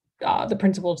 persuade the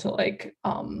principal to like,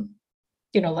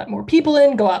 you know, let more people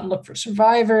in, go out and look for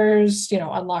survivors, you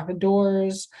know, unlock the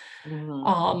doors.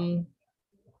 Mm-hmm.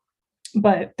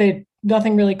 But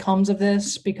nothing really comes of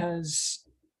this because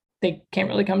they can't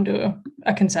really come to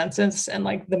a consensus, and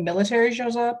like the military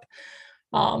shows up.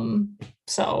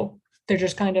 So they're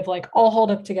just kind of like all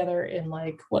holed up together in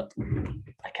like what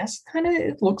I guess kind of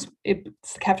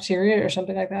it's the cafeteria or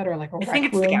something like that, or like I think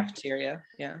it's the cafeteria.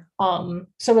 Yeah.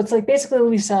 So it's like basically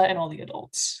Lisa and all the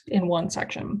adults in one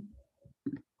section.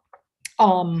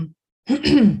 Anna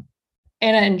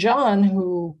and John,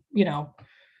 who, you know,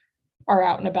 are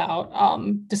out and about,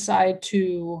 decide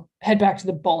to head back to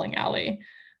the bowling alley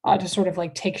to sort of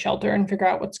like take shelter and figure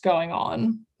out what's going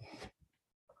on.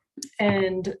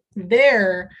 And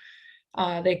there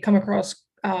they come across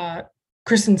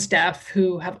Chris and Steph,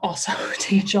 who have also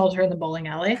taken shelter in the bowling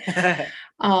alley.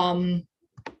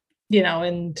 You know,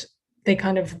 and they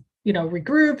kind of, you know,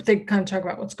 regroup. They kind of talk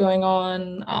about what's going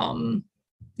on.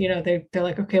 You know, they're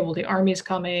like, okay, well, the army's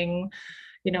coming,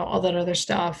 you know, all that other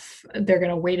stuff. They're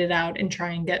going to wait it out and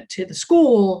try and get to the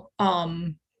school,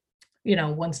 you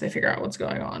know, once they figure out what's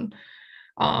going on.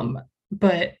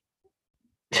 But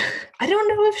I don't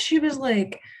know if she was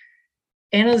like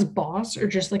Anna's boss or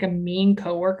just like a mean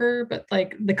coworker, but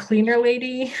like the cleaner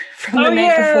lady from the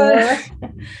night before.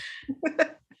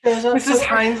 Mrs.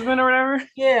 Heinzman or whatever.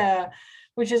 Yeah.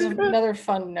 which is another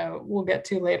fun note we'll get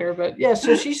to later. But yeah,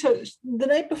 so the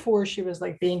night before she was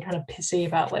like being kind of pissy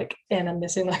about like Anna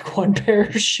missing like one pair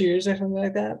of shoes or something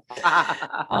like that.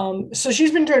 So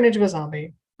she's been turned into a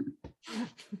zombie.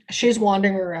 She's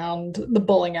wandering around the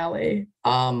bowling alley.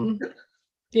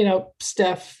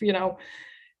 Steph,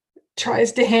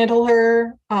 tries to handle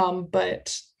her,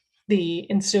 but the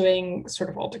ensuing sort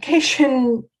of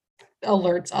altercation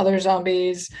alerts other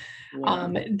zombies.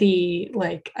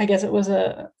 I guess it was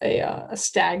a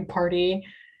stag party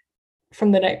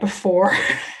from the night before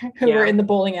who were in the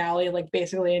bowling alley, like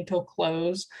basically until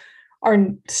close, are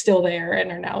still there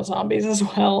and are now zombies as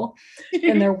well.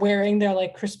 And they're wearing their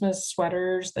like Christmas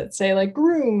sweaters that say like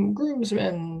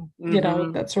groomsmen,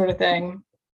 that sort of thing.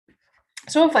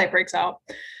 So a fight breaks out.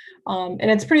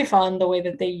 And it's pretty fun the way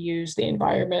that they use the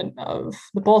environment of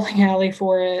the bowling alley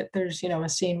for it. There's, a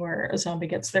scene where a zombie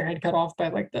gets their head cut off by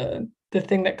like the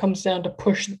thing that comes down to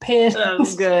push the pin. That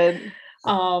was good.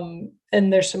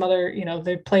 And there's some other,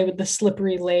 they play with the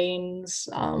slippery lanes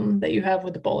that you have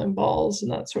with the bowling balls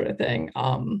and that sort of thing.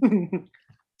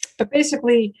 But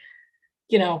basically,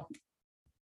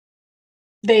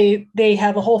 they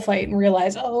have a whole fight and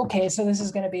realize, oh, okay, so this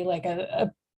is going to be like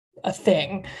a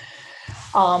thing.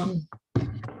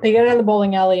 They get out of the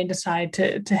bowling alley and decide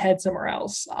to head somewhere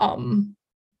else.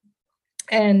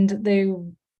 And they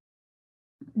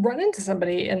run into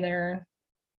somebody in their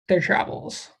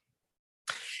travels.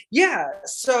 Yeah.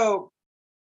 So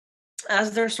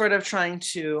as they're sort of trying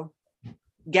to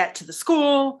get to the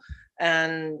school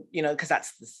and, because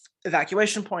that's the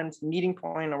evacuation point, the meeting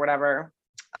point or whatever,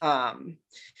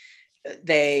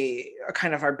 they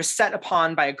are beset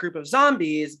upon by a group of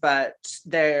zombies, but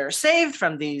they're saved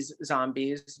from these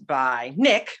zombies by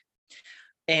Nick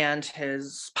and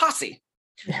his posse,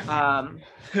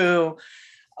 who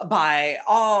by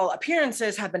all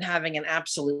appearances have been having an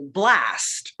absolute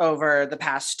blast over the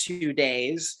past 2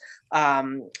 days,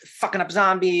 fucking up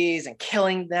zombies and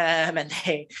killing them. And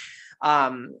they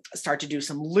start to do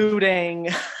some looting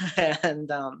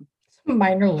and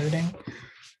minor looting.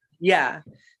 Yeah.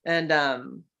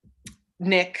 And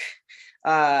Nick,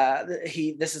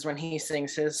 this is when he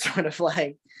sings his sort of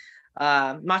like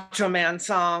Macho Man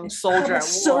song, Soldier at War.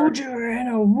 Soldier in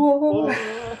a war.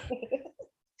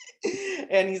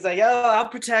 And he's like, oh, I'll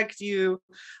protect you,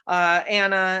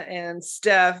 Anna and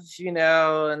Steph,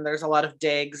 and there's a lot of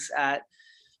digs at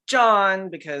John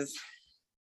because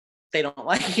they don't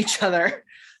like each other.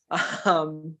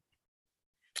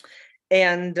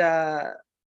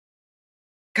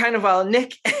 Kind of while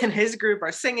Nick and his group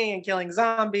are singing and killing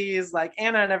zombies, like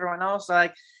Anna and everyone else are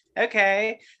like,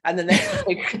 okay. And then they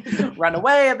like run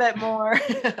away a bit more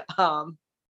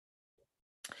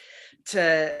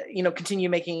to, continue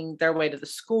making their way to the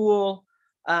school.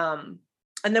 And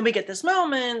then we get this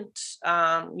moment,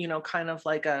 kind of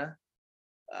like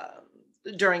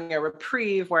during a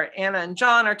reprieve where Anna and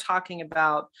John are talking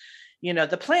about,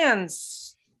 the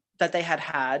plans that they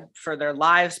had for their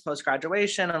lives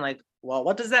post-graduation and like, well,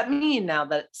 what does that mean now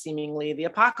that seemingly the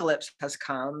apocalypse has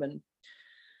come? And,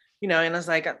 Anna's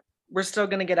like, we're still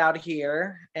going to get out of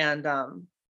here. And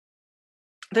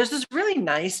there's this really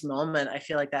nice moment, I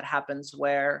feel like that happens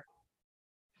where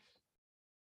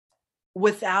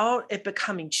without it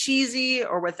becoming cheesy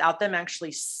or without them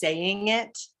actually saying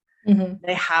it,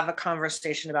 they have a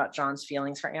conversation about John's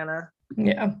feelings for Anna.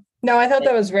 Yeah. No, I thought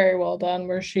that was very well done,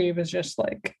 where she was just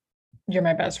like, you're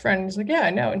my best friend. He's like, yeah, I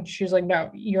know. And she's like, no,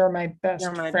 you're my best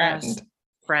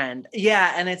friend.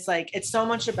 Yeah. And it's like, it's so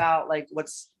much about like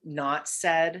what's not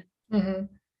said, that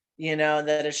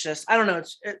it's just, I don't know.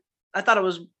 I thought it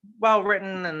was well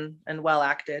written and well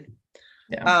acted.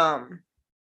 Yeah.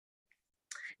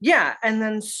 Yeah. And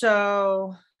then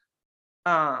so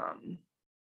they're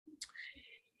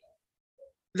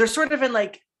sort of in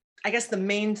like, I guess the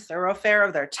main thoroughfare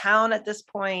of their town at this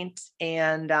point,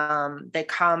 and they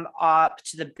come up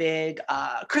to the big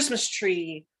Christmas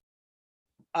tree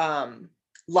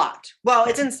lot. Well,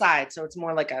 it's inside, so it's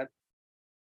more like a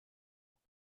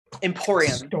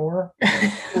emporium store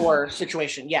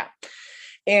situation. Yeah.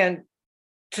 And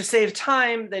to save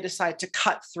time, they decide to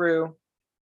cut through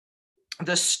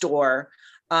the store.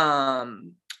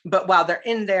 But while they're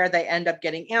in there, they end up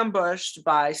getting ambushed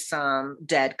by some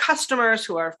dead customers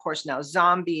who are, of course, now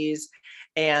zombies.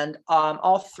 And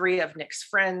all 3 of Nick's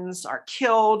friends are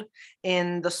killed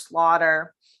in the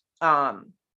slaughter.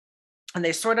 And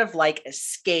they sort of like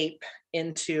escape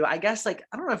into, I guess, like,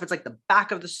 I don't know if it's like the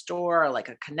back of the store or like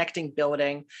a connecting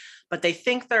building, but they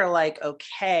think they're like,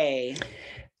 okay.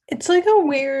 It's like a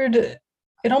weird,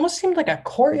 it almost seemed like a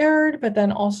courtyard, but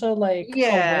then also like a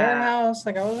warehouse.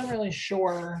 Like I wasn't really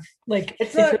sure. Like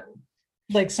it's not,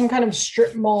 like some kind of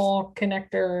strip mall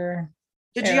connector.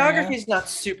 The area. geography is not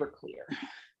super clear,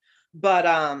 but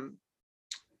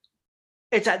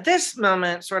it's at this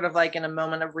moment, sort of like in a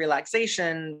moment of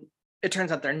relaxation, it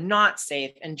turns out they're not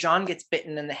safe, and John gets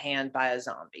bitten in the hand by a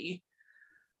zombie.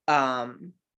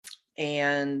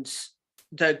 And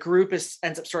the group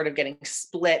ends up sort of getting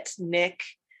split. Nick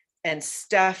and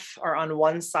Steph are on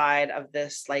one side of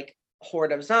this like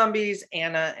horde of zombies.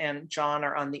 Anna and John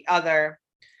are on the other.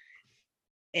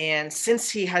 And since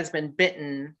he has been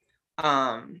bitten,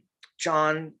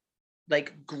 John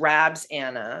like grabs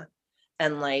Anna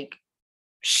and like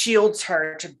shields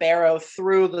her to barrow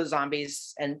through the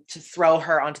zombies and to throw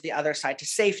her onto the other side to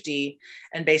safety,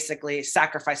 and basically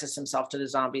sacrifices himself to the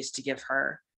zombies to give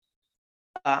her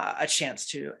a chance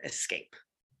to escape,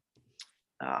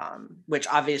 which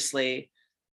obviously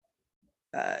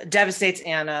devastates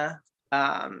Anna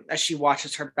as she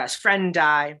watches her best friend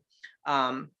die.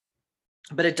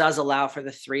 But it does allow for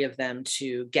the three of them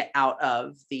to get out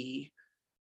of the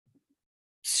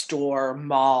store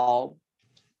mall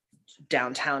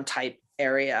downtown type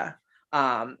area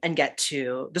and get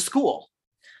to the school.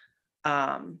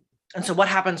 And so what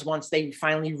happens once they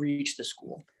finally reach the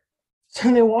school? So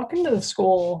they walk into the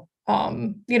school,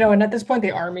 you know, and at this point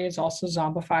the army is also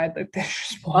zombified, like they're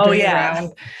just wandering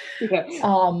around.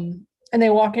 Yeah. And they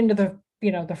walk into the,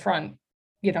 you know, the front,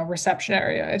 you know, reception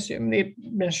area, I assume the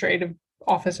administrative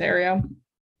office area,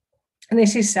 and they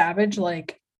see Savage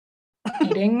like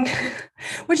eating,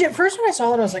 which at first when I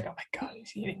saw it I was like, oh my god,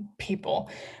 he's eating people.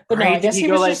 But no, I guess he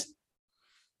was like, just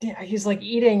he's like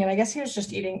eating, and I guess he was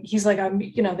just eating. He's like, I'm,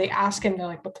 you know, they ask him, they're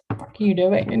like, what the fuck are you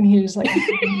doing? And he was like, I'm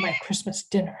eating my Christmas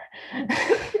dinner.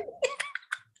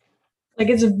 Like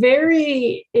it's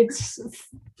very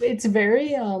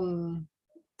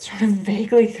sort of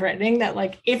vaguely threatening that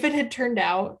like if it had turned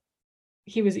out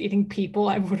he was eating people,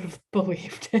 I would have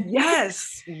believed it.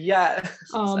 Yes.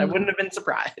 I wouldn't have been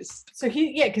surprised. So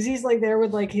because he's like there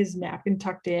with like his napkin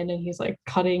tucked in, and he's like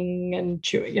cutting and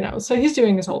chewing, you know. So he's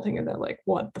doing this whole thing, and they're like,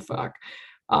 "What the fuck?"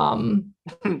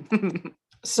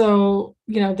 So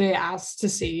you know, they ask to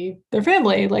see their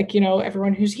family, like, you know,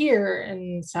 everyone who's here,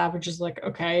 and Savage is like,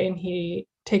 "Okay," and he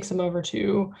takes them over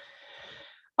to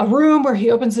a room where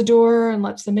he opens the door and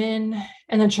lets them in,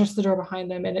 and then shuts the door behind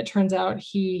them. And it turns out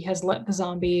he has let the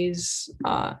zombies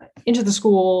into the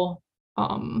school.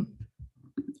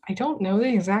 I don't know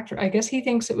the exact. I guess he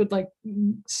thinks it would like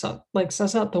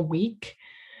suss out the weak,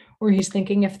 or he's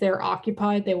thinking if they're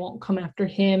occupied, they won't come after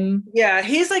him. Yeah,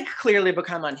 he's like clearly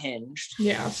become unhinged.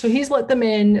 Yeah, so he's let them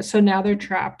in. So now they're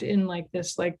trapped in like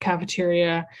this like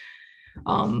cafeteria.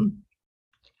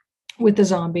 With the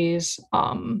zombies,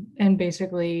 and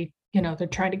basically, you know, they're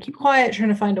trying to keep quiet, trying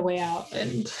to find a way out,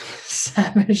 and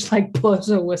Savage like blows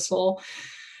a whistle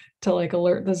to like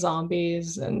alert the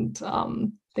zombies, and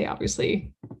they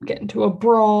obviously get into a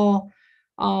brawl.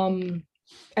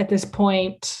 At this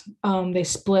point, they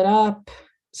split up.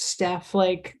 Steph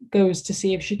like goes to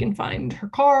see if she can find her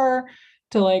car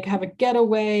to like have a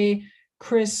getaway.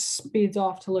 Chris speeds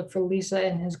off to look for Lisa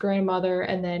and his grandmother,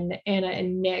 and then Anna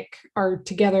and Nick are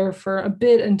together for a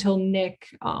bit until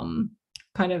Nick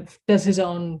kind of does his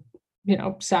own, you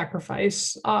know,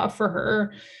 sacrifice for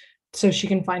her so she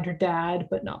can find her dad,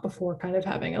 but not before kind of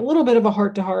having a little bit of a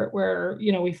heart-to-heart where,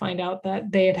 you know, we find out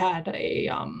that they had a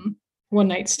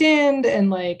one-night stand,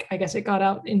 and like I guess it got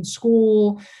out in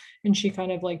school, and she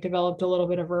kind of like developed a little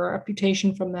bit of a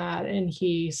reputation from that. And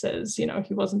he says, you know,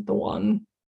 he wasn't the one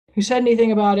who said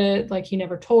anything about it, like he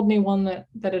never told anyone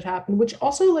that it happened, which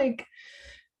also like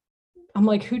I'm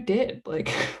like, who did?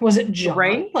 Like, was it John?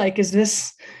 Right? Like, is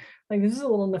this a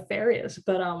little nefarious?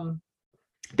 But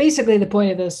basically the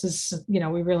point of this is, you know,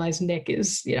 we realize Nick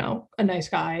is, you know, a nice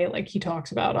guy. Like he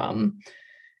talks about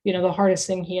you know, the hardest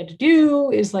thing he had to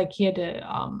do is like he had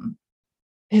to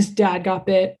his dad got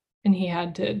bit and he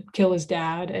had to kill his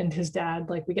dad, and his dad,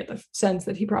 like we get the sense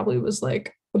that he probably was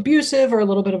like abusive or a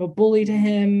little bit of a bully to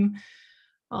him,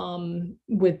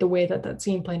 with the way that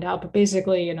scene played out. But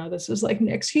basically, you know, this is like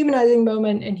Nick's humanizing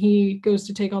moment, and he goes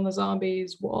to take on the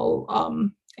zombies while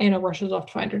Anna rushes off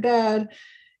to find her dad,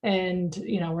 and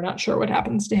you know, we're not sure what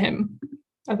happens to him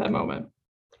at that moment.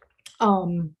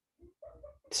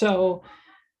 So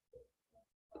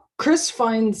Chris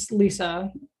finds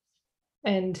Lisa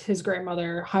and his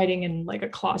grandmother hiding in like a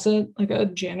closet, like a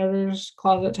janitor's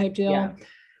closet type deal. Yeah.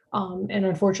 And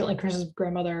unfortunately, Chris's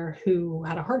grandmother, who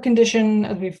had a heart condition,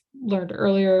 as we've learned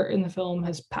earlier in the film,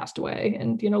 has passed away.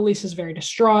 And, you know, Lisa's very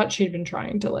distraught. She'd been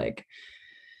trying to like,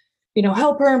 you know,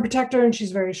 help her and protect her. And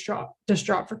she's very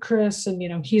distraught for Chris. And, you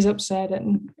know, he's upset,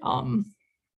 and,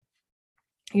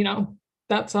 you know,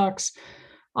 that sucks.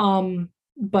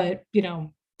 but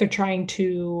they're trying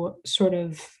to sort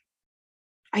of,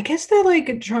 I guess they're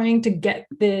like trying to get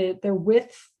they're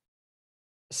with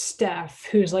Steph,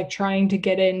 who's like trying to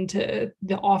get into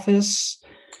the office.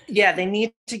 Yeah, they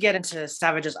need to get into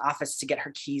Savage's office to get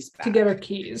her keys back. To get her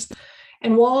keys.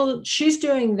 And while she's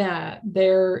doing that,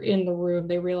 they're in the room.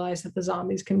 They realize that the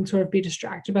zombies can sort of be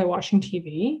distracted by watching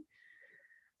TV.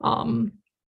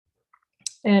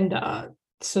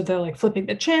 So they're like flipping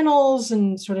the channels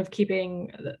and sort of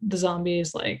keeping the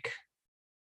zombies like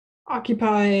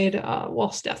occupied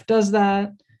while Steph does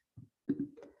that.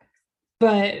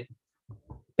 But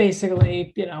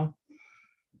basically,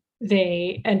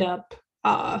 they end up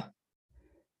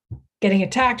getting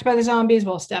attacked by the zombies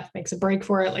while Steph makes a break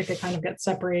for it. Like they kind of get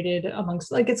separated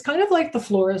amongst, like, it's kind of like the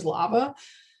floor is lava.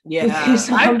 Yeah, I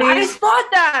thought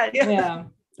that. Yeah.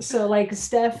 So like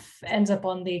Steph ends up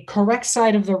on the correct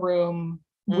side of the room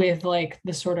with like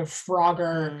the sort of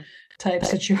Frogger type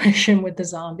situation with the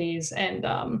zombies, and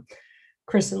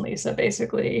Chris and Lisa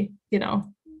basically,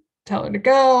 tell her to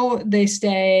go. They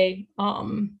stay.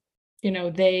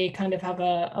 They kind of have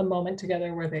a moment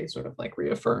together where they sort of like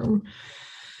reaffirm,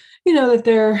 that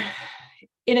they're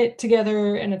in it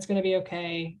together and it's going to be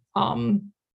okay.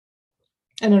 And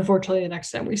unfortunately, the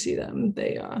next time we see them,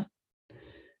 they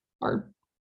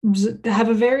have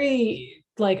a very,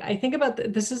 like, I think about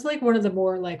this is like one of the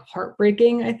more like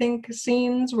heartbreaking, I think,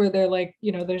 scenes where they're like,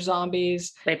 they're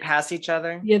zombies. They pass each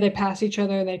other. Yeah, they pass each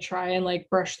other and they try and like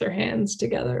brush their hands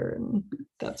together and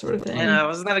that sort of thing. Yeah,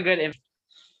 wasn't that a good image?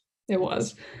 It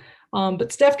was.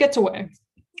 But Steph gets away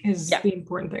is the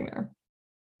important thing there.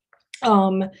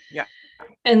 Yeah.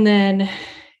 And then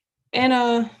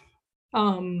Anna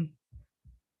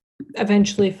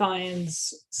eventually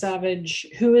finds Savage,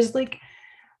 who is like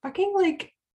fucking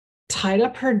like tied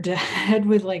up her dad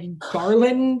with like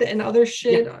garland and other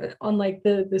shit on like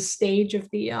the stage of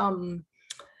the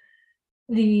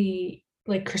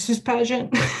like Christmas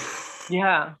pageant.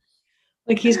 Yeah.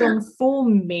 Like he's gone full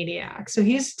maniac. So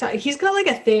he's got like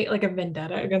a thing, like a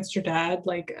vendetta against her dad.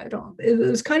 Like it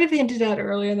was kind of hinted at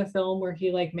earlier in the film where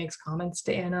he like makes comments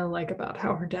to Anna like about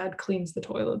how her dad cleans the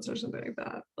toilets or something like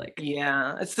that. Like,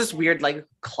 yeah, it's this weird like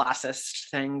classist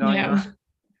thing going on.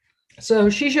 So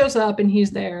she shows up and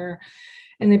he's there,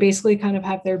 and they basically kind of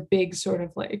have their big sort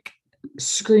of like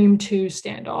Scream 2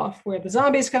 standoff where the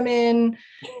zombies come in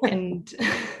and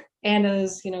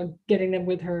Anna's, getting them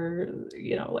with her,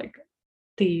 like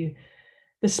the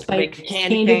spiked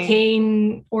candy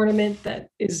cane ornament that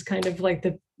is kind of like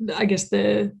the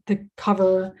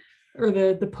cover or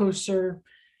the poster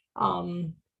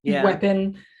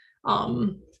weapon.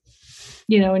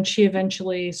 And she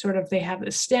eventually sort of, they have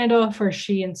this standoff where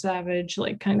she and Savage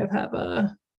like kind of have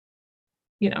a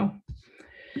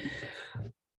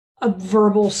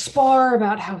verbal spar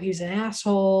about how he's an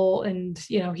asshole, and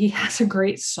he has a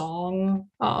great song.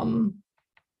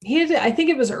 I think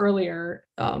it was earlier,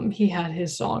 he had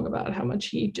his song about how much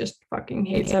he just fucking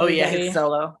hates everybody. His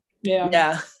solo.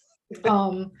 Yeah.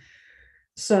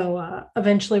 So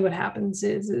eventually what happens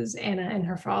is Anna and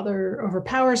her father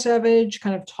overpower Savage,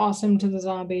 kind of toss him to the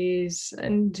zombies,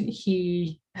 and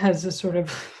he has a sort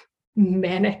of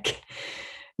manic,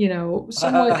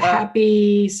 somewhat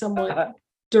happy, somewhat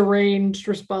deranged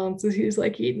response as he's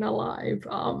like eaten alive.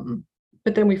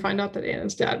 But then we find out that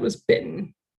Anna's dad was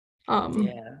bitten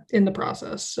in the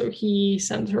process. So he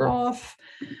sends her off.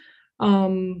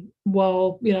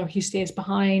 While, he stays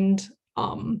behind.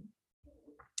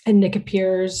 And Nick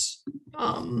appears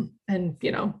and,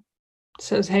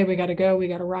 says, hey, we got to go. We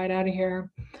got to ride out of here.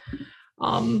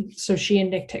 So she and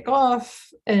Nick take off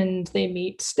and they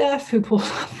meet Steph, who pulls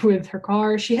up with her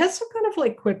car. She has some kind of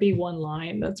like quippy one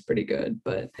line that's pretty good,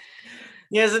 but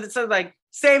it's like,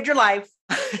 saved your life.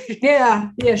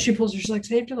 yeah, she pulls her, she's like,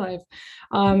 saved your life.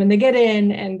 And they get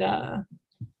in and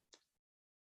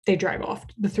they drive off.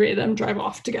 The three of them drive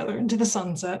off together into the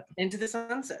sunset.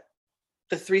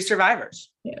 The three survivors.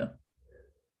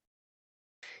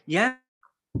 Yeah.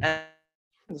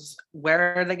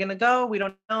 Where are they going to go? We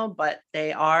don't know, but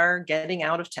they are getting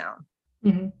out of town,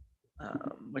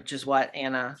 which is what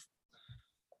Anna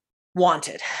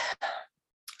wanted.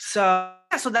 So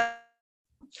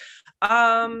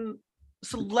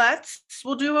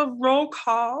we'll do a roll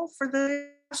call for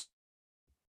the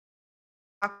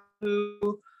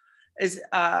who is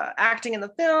acting in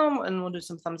the film, and we'll do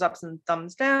some thumbs ups and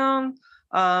thumbs down.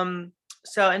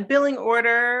 So in billing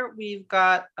order, we've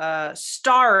got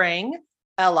starring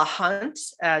Ella Hunt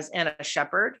as Anna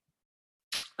Shepherd.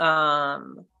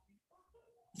 Thumbs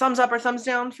up or thumbs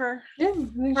down for? Yeah, I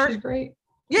think she's great.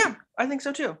 Yeah, I think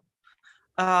so too.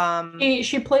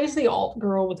 She plays the alt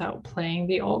girl without playing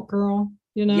the alt girl.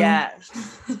 you know?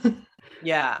 Yes.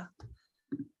 Yeah.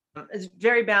 It's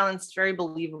very balanced, very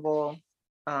believable,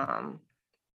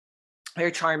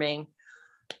 very charming.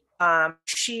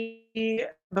 She,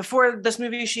 before this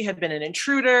movie, she had been an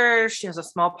intruder. She has a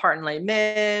small part in Les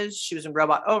Mis. She was in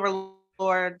Robot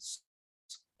Overlords.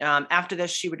 After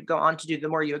this, she would go on to do The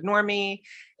More You Ignore Me,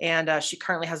 and she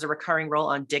currently has a recurring role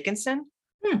on Dickinson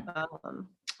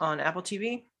on Apple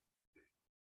TV.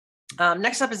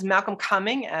 Next up is Malcolm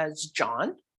Cumming as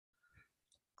John.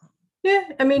 Yeah,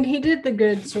 I mean, he did the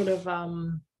good sort of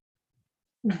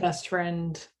best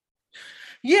friend.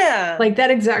 Yeah. Like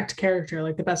that exact character,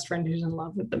 like the best friend who's in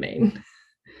love with the main.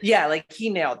 Yeah, like he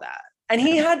nailed that. And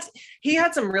he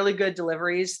had some really good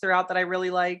deliveries throughout that I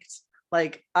really liked.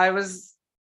 Like I was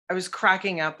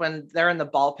cracking up when they're in the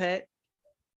ball pit.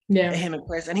 Yeah. Him and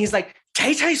Chris. And he's like,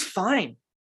 Tay-Tay's fine.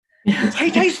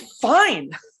 Tay-Tay's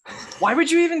fine. Why would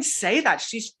you even say that?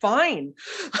 She's fine.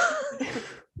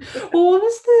 Well, what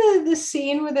was the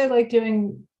scene where they're like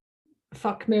doing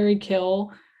fuck, marry,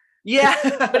 kill? Yeah.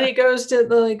 But he goes to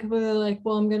the like, where they're like,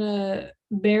 well, I'm gonna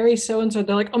marry so and so.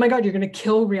 They're like, oh my god, you're gonna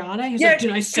kill Rihanna? He's like,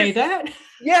 did I say that?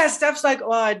 Yeah, Steph's like,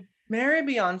 well, I'd marry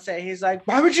Beyonce. He's like,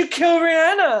 why would you kill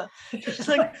Rihanna? She's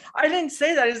like, I didn't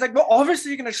say that. He's like, well, obviously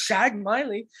you're gonna shag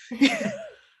Miley.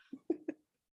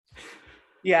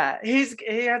 Yeah, he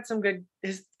had some good,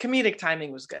 his comedic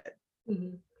timing was good.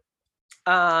 Mm-hmm.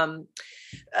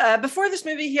 Before this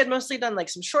movie, he had mostly done like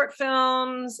some short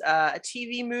films, a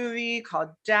TV movie called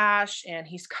Dash, and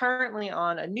he's currently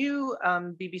on a new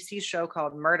BBC show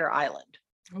called Murder Island.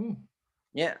 Ooh.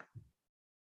 Yeah.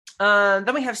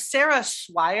 Then we have Sarah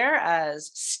Swire as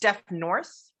Steph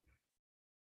North.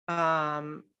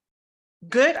 Good.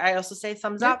 I also say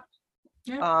thumbs up.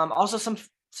 Yeah. Also some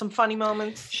funny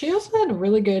moments. She also had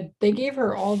really good, they gave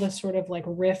her all the sort of like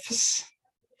riffs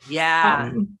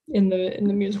in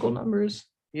the musical numbers.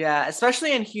 Yeah,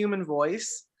 especially in human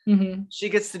voice. Mm-hmm. She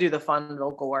gets to do the fun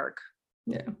vocal work.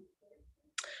 Yeah.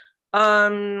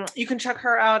 You can check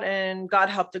her out in God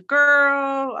Help the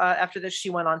Girl. After this, she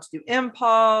went on to do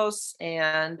Impulse,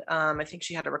 and I think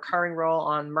she had a recurring role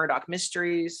on Murdoch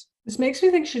Mysteries. This makes me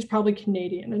think she's probably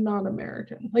Canadian and not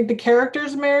American. Like the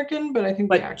character's American, but I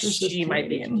think the actress is Canadian. Might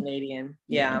be Canadian.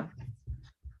 Yeah.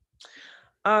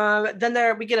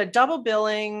 Then we get a double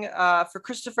billing for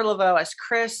Christopher Laveau as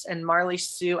Chris and Marley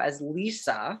Sue as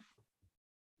Lisa.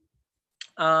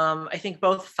 I think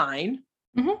both fine.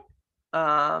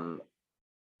 Mm-hmm.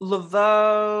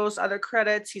 Laveau's other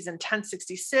credits, he's in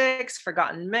 1066,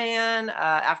 Forgotten Man.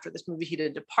 After this movie, he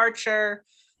did Departure.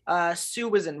 Sue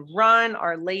was in Run,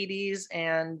 Our Ladies,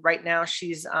 and right now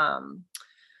she's got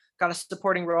a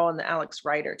supporting role in the Alex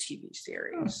Rider TV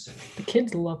series. The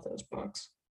kids love those books.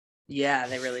 Yeah,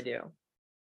 they really do.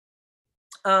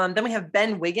 Then we have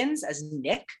Ben Wiggins as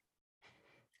Nick.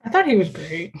 I thought he was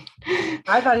great.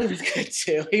 I thought he was good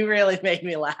too. He really made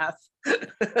me laugh.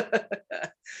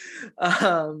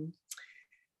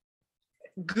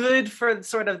 Good for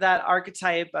sort of that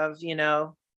archetype of, you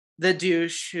know, the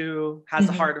douche who has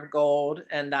a heart of gold,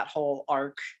 and that whole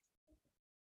arc.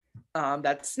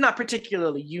 That's not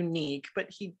particularly unique, but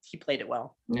he played it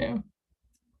well. Yeah.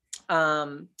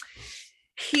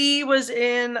 He was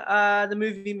in the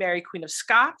movie Mary Queen of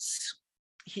Scots.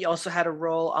 He also had a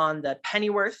role on the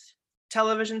Pennyworth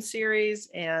television series,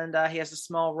 and he has a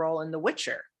small role in The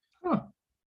Witcher. Huh.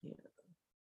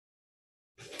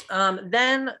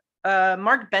 Then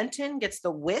Mark Benton gets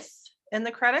the With in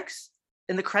the credits.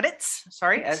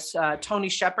 As Tony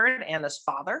Shepard and as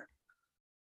father.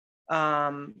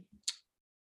 I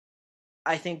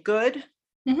think good.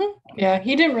 Mm-hmm. Yeah,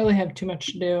 he didn't really have too much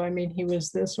to do. I mean, he was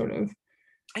this sort of.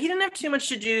 He didn't have too much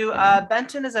to do.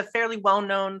 Benton is a fairly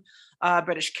well-known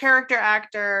British character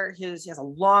actor. He has a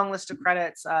long list of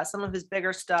credits. Some of his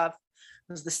bigger stuff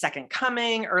was The Second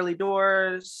Coming, Early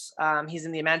Doors. He's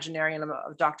in The Imaginarium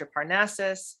of Dr.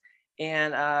 Parnassus,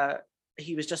 and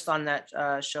he was just on that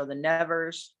show, The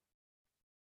Nevers.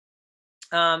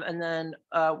 And then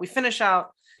we finish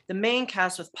out the main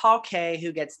cast with Paul Kaye,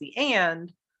 who gets the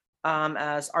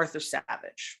as Arthur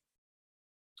Savage.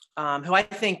 Who I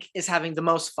think is having the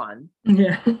most fun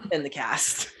in the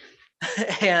cast,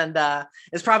 and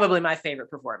is probably my favorite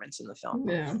performance in the film.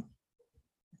 Yeah.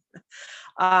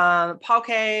 Paul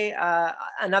Kaye,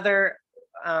 another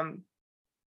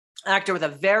actor with a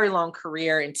very long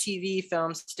career in TV,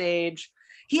 film, stage.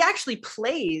 He actually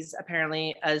plays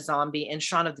apparently a zombie in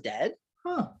Shaun of the Dead.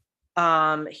 Huh.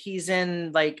 He's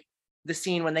in like the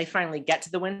scene when they finally get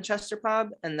to the Winchester pub,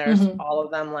 and there's all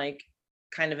of them like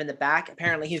kind of in the back.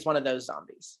 Apparently he's one of those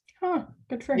zombies. Huh,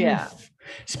 good for him. Yeah.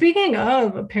 Speaking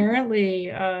of,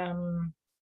 apparently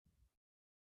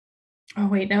Oh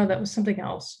wait, no, that was something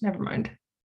else. Never mind.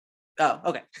 Oh,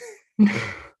 okay.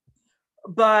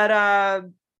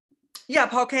 But yeah,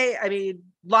 Paul Kaye, I mean,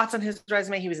 lots on his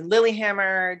resume. He was in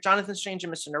Lilyhammer, Jonathan Strange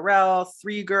and Mr. Norrell,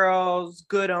 Three Girls,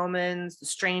 Good Omens, The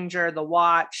Stranger, The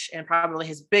Watch, and probably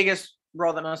his biggest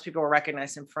role that most people will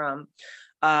recognize him from.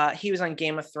 He was on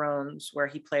Game of Thrones, where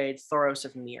he played Thoros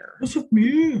of Myr. Thoros of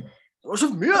Myr. Thoros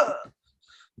of Myr,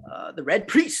 the Red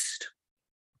Priest.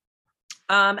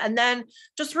 And then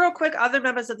just real quick, other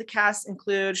members of the cast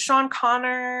include Sean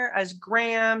Connor as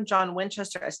Graham, John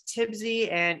Winchester as Tibbsy,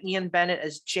 and Ian Bennett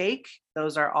as Jake.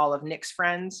 Those are all of Nick's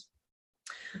friends.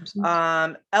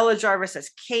 Ella Jarvis as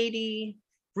Katie,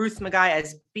 Ruth Maguire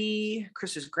as Bee,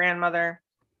 Chris's grandmother,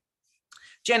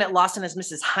 Janet Lawson as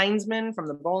Mrs. Heinzman from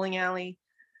the bowling alley,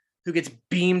 who gets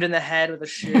beamed in the head with a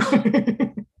shoe.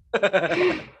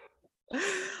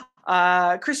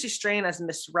 Christy Strain as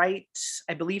Miss Wright.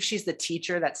 I believe she's the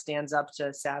teacher that stands up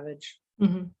to Savage.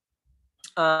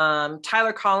 Mm-hmm.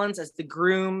 Tyler Collins as the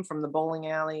groom from the bowling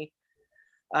alley.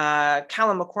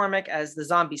 Callum McCormick as the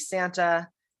zombie Santa.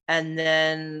 And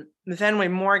then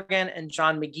Mfenwe Morgan and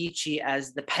John McGeechee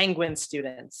as the penguin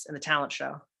students in the talent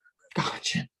show.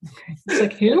 Gotcha. Okay. It's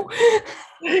like, who?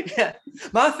 Yeah.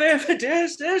 My favorite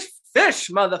dish is fish,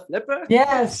 mother flipper.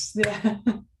 Yes. Yeah.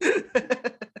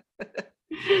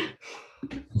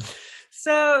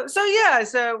 So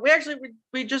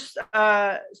we just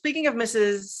speaking of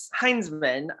Mrs.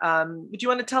 Heinzman, would you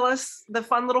want to tell us the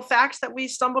fun little facts that we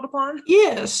stumbled upon?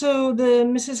 Yeah, so the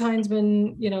Mrs.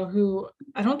 Heinzman, who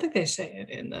I don't think they say it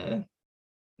in the,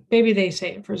 maybe they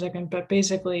say it for a second, but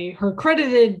basically her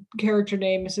credited character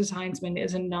name, Mrs. Heinzman,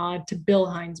 is a nod to Bill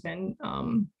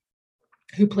Heinzman,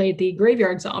 who played the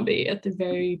graveyard zombie at the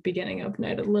very beginning of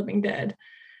Night of the Living Dead.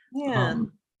 Yeah.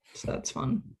 So that's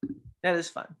fun. That is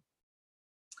fun.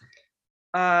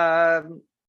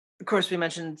 Of course, we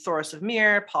mentioned Thoros of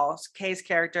Myr, Paul Kaye's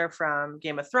character from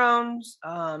Game of Thrones,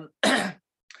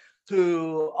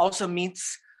 who also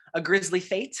meets a grisly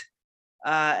fate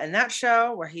in that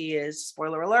show, where he is,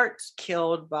 spoiler alert,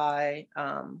 killed by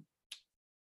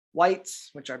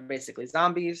whites, which are basically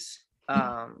zombies.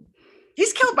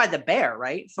 He's killed by the bear,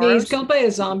 right? Yeah, he's killed by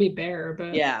a zombie bear,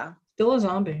 but yeah, still a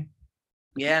zombie.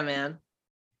 Yeah, man.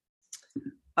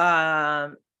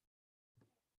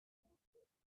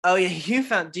 Oh yeah, you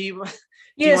found.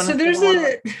 So there's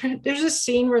a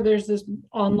scene where there's this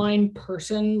online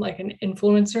person, like an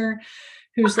influencer,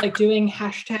 who's like doing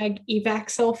hashtag evac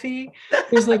selfie,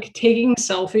 who's like taking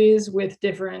selfies with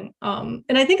different and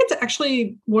I think it's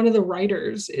actually one of the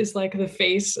writers is like the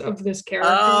face of this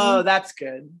character. Oh, that's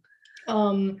good.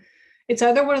 It's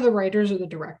either one of the writers or the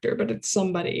director, but it's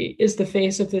somebody is the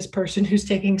face of this person who's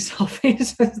taking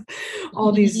selfies with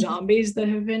all these zombies that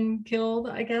have been killed,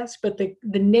 I guess. But the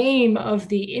name of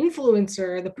the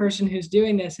influencer, the person who's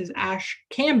doing this, is Ash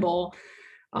Campbell,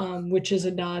 which is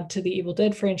a nod to the Evil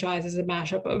Dead franchise as a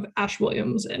mashup of Ash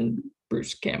Williams and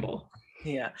Bruce Campbell.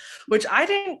 Yeah, which I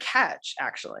didn't catch,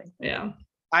 actually. Yeah.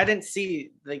 I didn't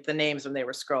see like the names when they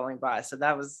were scrolling by, so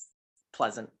that was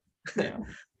pleasant. Yeah.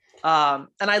 And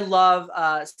I love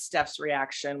Steph's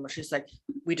reaction where she's like,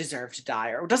 "We deserve to die,"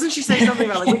 or doesn't she say something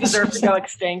about like, "We deserve to go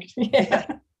extinct"? Yeah.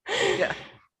 Yeah.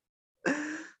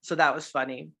 So that was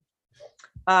funny.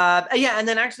 Yeah, and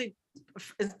then actually,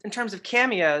 in terms of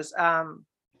cameos,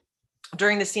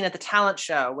 during the scene at the talent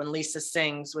show when Lisa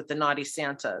sings with the Naughty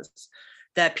Santas,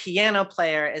 the piano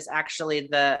player is actually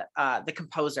the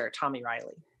composer, Tommy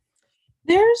Riley.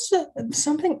 There's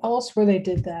something else where they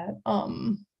did that.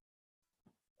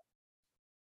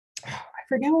 I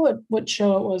forget what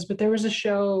show it was, but there was a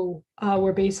show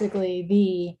where basically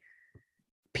the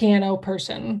piano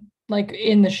person, like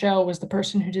in the show, was the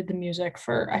person who did the music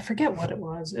for, I forget what it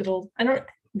was.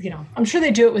 I'm sure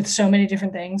they do it with so many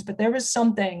different things, but there was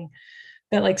something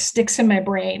that like sticks in my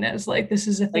brain as like, this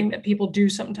is a thing that people do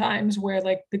sometimes, where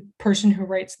like the person who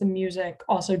writes the music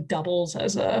also doubles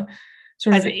as a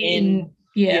sort of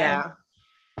yeah.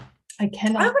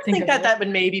 I would think that would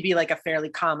maybe be like a fairly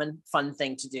common fun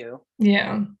thing to do.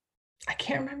 Yeah. I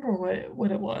can't remember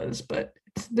what it was, but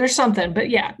there's something.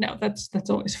 But yeah, no, that's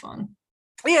always fun.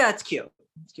 Yeah, it's cute.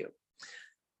 It's cute.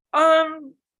 So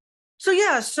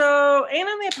Anna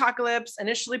and the Apocalypse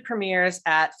initially premieres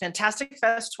at Fantastic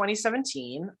Fest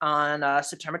 2017 on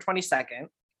September 22nd.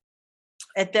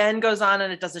 It then goes on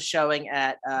and it does a showing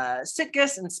at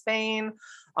Sitges in Spain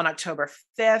on October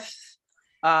 5th.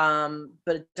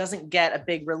 But it doesn't get a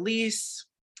big release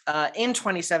in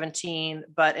 2017,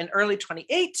 but in early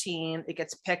 2018, it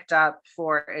gets picked up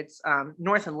for its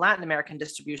North and Latin American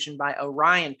distribution by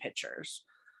Orion Pictures.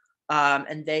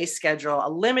 And they schedule a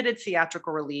limited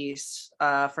theatrical release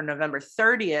for November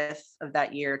 30th of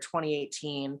that year,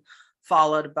 2018,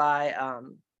 followed by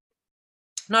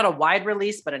not a wide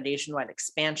release, but a nationwide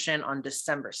expansion on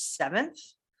December 7th.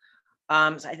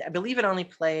 So I believe it only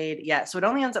played, so it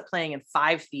only ends up playing in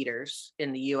 5 theaters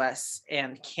in the US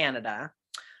and Canada,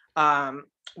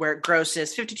 where it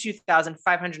grosses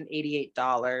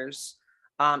 $52,588.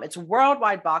 Its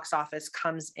worldwide box office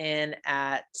comes in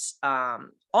at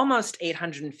almost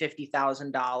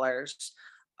 $850,000.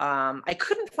 I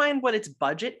couldn't find what its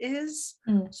budget is,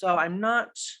 so I'm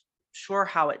not sure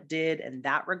how it did in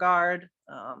that regard.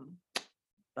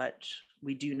 But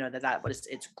we do know that was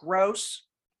its gross.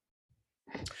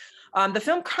 The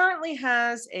film currently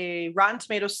has a Rotten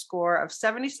Tomatoes score of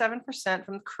 77%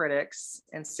 from critics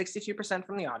and 62%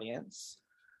 from the audience,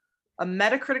 a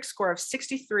Metacritic score of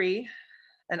 63,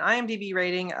 an IMDb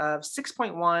rating of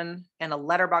 6.1, and a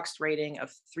Letterboxd rating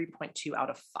of 3.2 out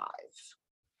of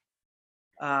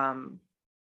 5.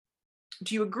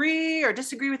 Do you agree or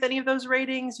disagree with any of those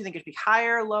ratings? Do you think it'd be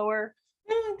higher or lower?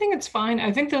 I think it's fine.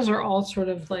 I think those are all sort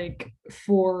of like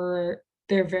for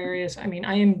their various, I mean,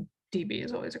 IMDb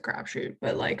is always a crapshoot,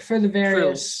 but like for the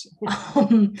various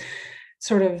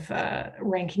sort of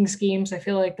ranking schemes, I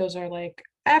feel like those are like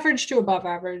average to above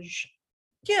average.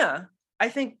 Yeah, I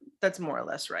think that's more or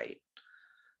less right.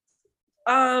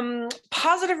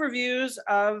 Positive reviews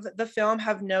of the film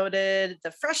have noted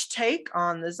the fresh take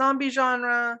on the zombie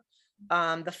genre,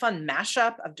 the fun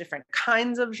mashup of different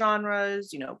kinds of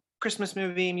genres, Christmas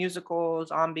movie, musical,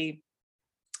 zombie,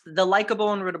 the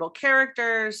likable and rootable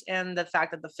characters, and the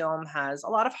fact that the film has a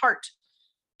lot of heart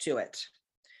to it.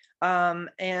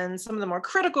 And some of the more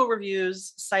critical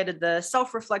reviews cited the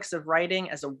self-reflexive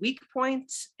writing as a weak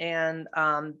point and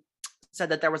said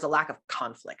that there was a lack of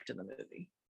conflict in the movie.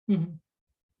 Mm-hmm.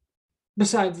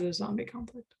 Besides the zombie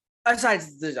conflict.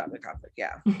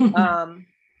 Yeah.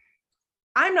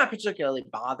 I'm not particularly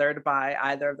bothered by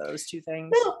either of those two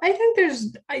things. No, I think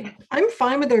I'm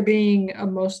fine with there being a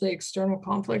mostly external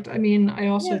conflict. I mean, I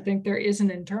also think there is an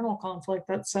internal conflict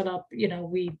that's set up.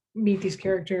 We meet these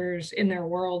characters in their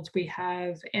worlds. We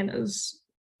have Anna's,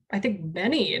 I think,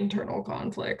 many internal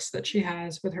conflicts that she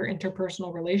has with her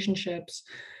interpersonal relationships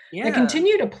that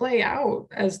continue to play out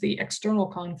as the external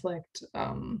conflict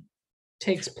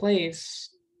takes place.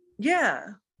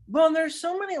 Yeah. Well, and there's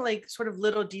so many like sort of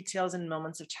little details and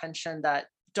moments of tension that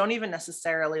don't even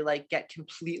necessarily like get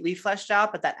completely fleshed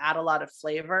out, but that add a lot of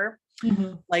flavor.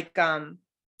 Mm-hmm. Like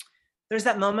there's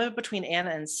that moment between Anna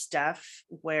and Steph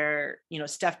where,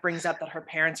 Steph brings up that her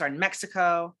parents are in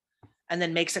Mexico and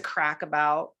then makes a crack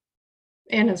about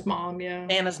Anna's mom. Yeah.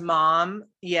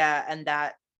 And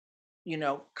that,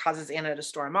 causes Anna to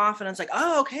storm off. And it's like,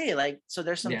 oh, okay. Like, so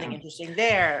there's something interesting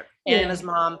there. Anna's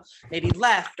mom maybe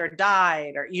left or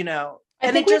died or,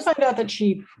 I think we find out that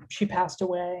she passed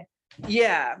away.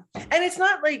 Yeah. And it's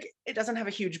not like it doesn't have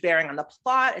a huge bearing on the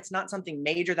plot. It's not something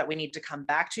major that we need to come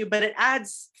back to, but it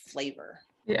adds flavor.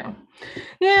 Yeah.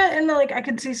 And like I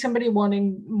could see somebody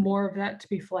wanting more of that to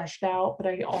be fleshed out, but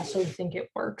I also think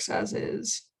it works as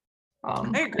is.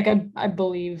 I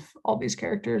believe all these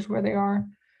characters where they are.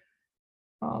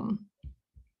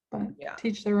 But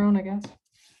teach their own, I guess.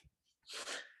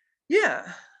 Yeah.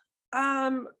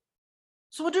 So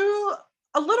we'll do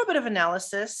a little bit of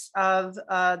analysis of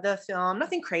the film.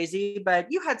 Nothing crazy, but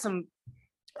you had some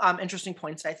interesting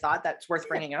points I thought that's worth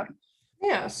bringing up.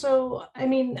 Yeah. So, I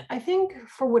mean, I think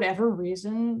for whatever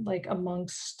reason, like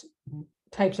amongst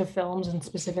types of films and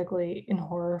specifically in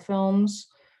horror films,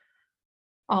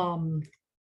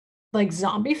 like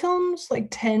zombie films like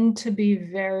tend to be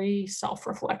very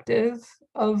self-reflective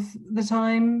of the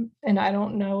time. And I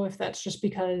don't know if that's just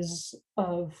because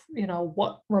of,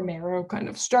 what Romero kind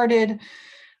of started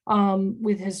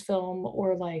with his film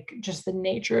or like just the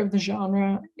nature of the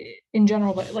genre in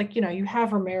general. But like, you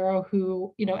have Romero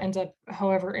who, ends up,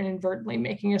 however, inadvertently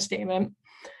making a statement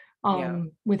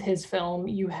with his film.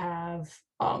 You have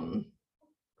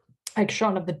like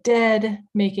Shaun of the Dead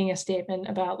making a statement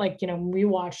about like, when we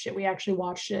actually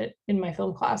watched it in my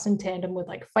film class in tandem with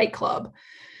like Fight Club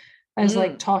as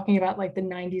like talking about like the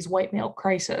 90s white male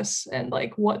crisis and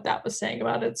like what that was saying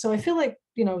about it. So I feel like,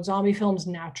 zombie films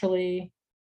naturally,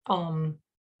 lend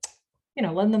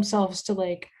themselves to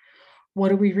like, what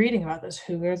are we reading about this?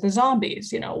 Who are the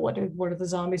zombies? What do the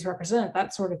zombies represent?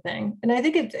 That sort of thing. And I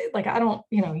think it's like, I don't,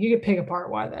 you could pick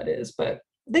apart why that is, but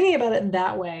thinking about it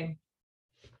that way,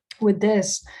 with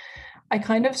this, I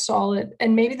kind of saw it,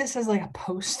 and maybe this is like a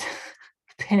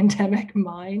post-pandemic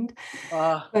mind,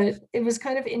 but it was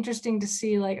kind of interesting to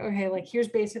see like, okay, like here's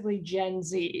basically Gen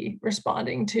Z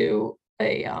responding to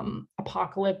a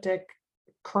apocalyptic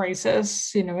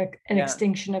crisis, you know, an Yeah.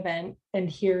 extinction event. And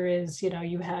here is, you know,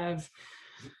 you have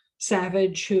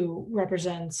Savage, who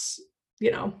represents,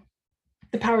 you know,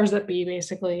 the powers that be,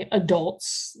 basically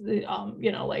adults,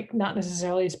 you know, like not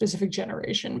necessarily a specific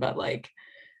generation, but like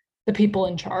the people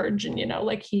in charge. And, you know,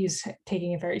 like he's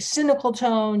taking a very cynical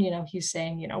tone. You know, he's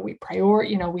saying, you know, we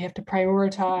have to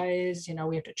prioritize, you know,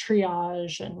 we have to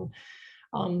triage, and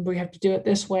we have to do it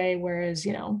this way. Whereas,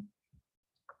 you know,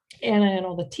 Anna and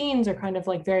all the teens are kind of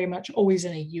like very much always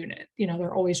in a unit. You know,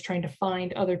 they're always trying to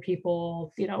find other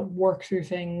people, you know, work through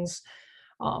things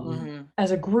as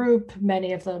a group.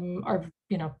 Many of them are,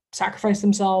 you know, sacrifice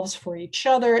themselves for each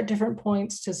other at different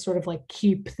points to sort of like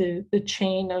keep the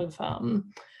chain of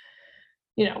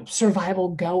you know,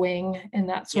 survival going and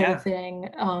that sort of thing.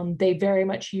 They very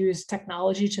much use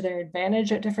technology to their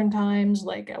advantage at different times.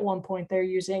 Like at one point they're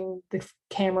using the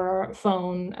camera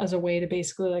phone as a way to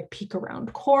basically like peek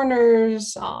around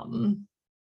corners,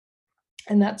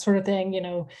 and that sort of thing. You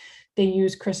know, they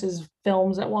use Chris's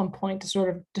films at one point to sort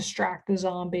of distract the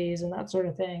zombies and that sort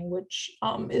of thing, which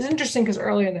is interesting because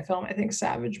earlier in the film, I think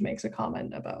Savage makes a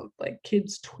comment about like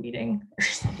kids tweeting or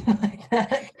something like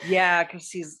that. Yeah, because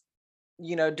he's,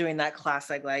 you know, doing that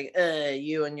classic like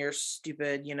you and your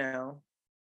stupid, you know,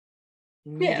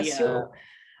 media. Yeah, so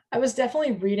I was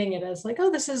definitely reading it as like,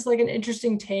 oh, this is like an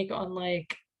interesting take on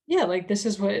like, yeah, like this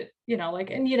is what, you know, like,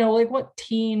 and you know, like what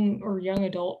teen or young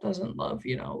adult doesn't love,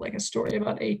 you know, like a story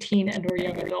about a teen and or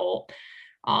young adult,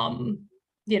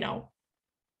 you know,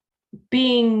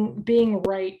 being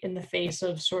right in the face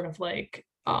of sort of like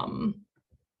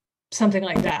something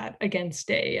like that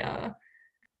against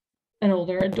an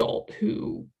older adult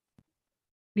who,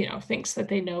 you know, thinks that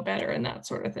they know better and that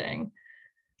sort of thing.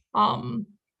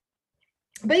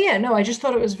 But yeah, no, I just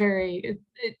thought it was very,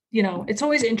 you know, it's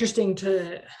always interesting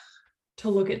to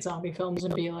look at zombie films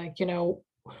and be like, you know,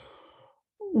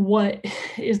 what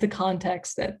is the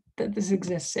context that this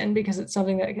exists in? Because it's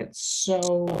something that gets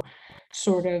so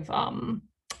sort of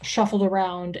shuffled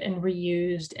around and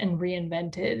reused and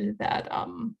reinvented that,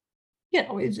 you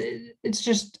know, it's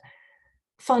just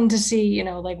fun to see, you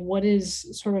know, like what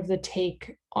is sort of the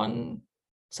take on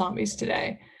zombies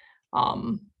today.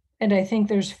 And I think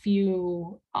there's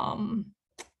few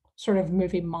sort of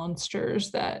movie monsters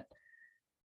that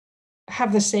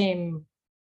have the same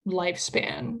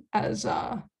lifespan as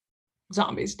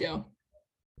zombies do.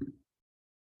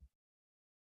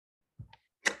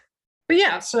 But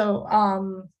yeah,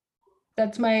 so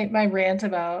that's my rant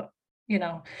about, you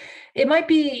know, it might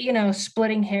be, you know,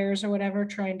 splitting hairs or whatever,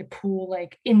 trying to pull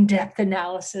like in-depth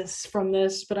analysis from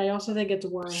this, but I also think it's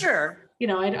worth, Sure. you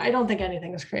know, I don't think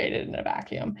anything is created in a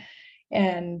vacuum.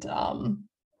 And,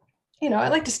 you know, I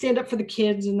like to stand up for the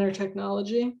kids and their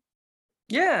technology.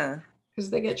 Yeah. Because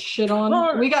they get shit on.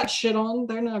 Well, we got shit on.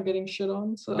 They're now getting shit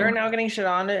on. So they're now getting shit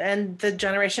on, and the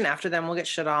generation after them will get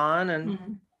shit on.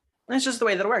 And it's just the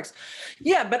way that it works.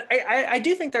 Yeah, but I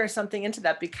do think there is something into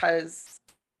that, because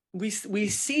we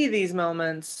see these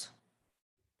moments.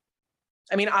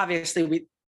 I mean, obviously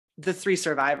the three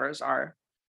survivors are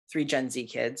 3 Gen Z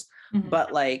kids,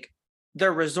 but like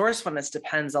their resourcefulness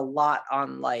depends a lot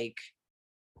on like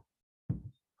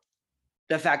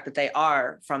the fact that they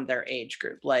are from their age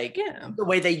group, like the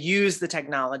way they use the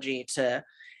technology to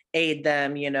aid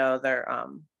them, you know, they're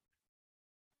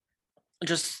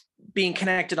just being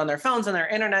connected on their phones and their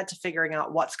internet to figuring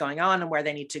out what's going on and where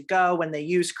they need to go, when they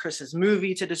use Chris's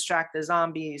movie to distract the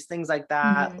zombies, things like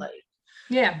that. Like,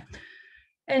 yeah.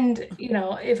 And, you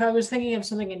know, if I was thinking of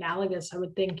something analogous, I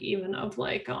would think even of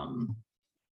like,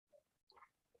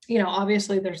 you know,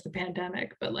 obviously there's the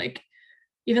pandemic, but like,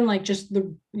 even like just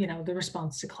the, you know, the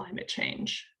response to climate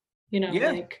change, you know,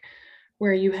 like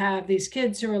where you have these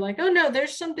kids who are like, oh no,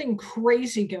 there's something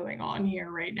crazy going on here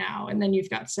right now. And then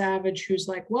you've got Savage, who's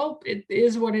like, well, it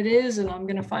is what it is, and I'm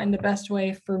going to find the best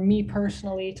way for me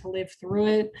personally to live through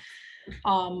it.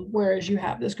 Whereas you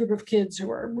have this group of kids who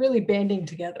are really banding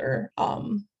together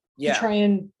to try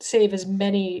and save as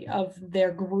many of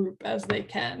their group as they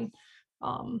can.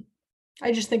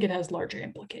 I just think it has larger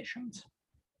implications.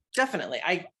 Definitely.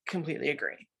 I completely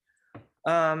agree.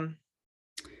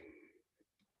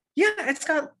 Yeah, it's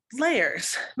got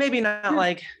layers. Maybe not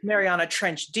like Mariana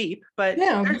Trench deep, but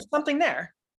there's something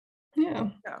there. Yeah.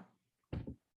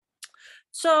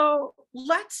 So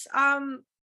let's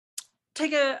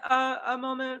take a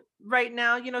moment right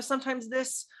now. You know, sometimes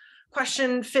this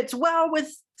question fits well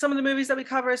with some of the movies that we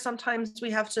cover. Sometimes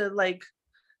we have to like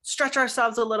stretch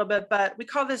ourselves a little bit, but we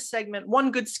call this segment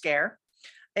One Good Scare.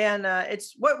 And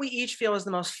it's what we each feel is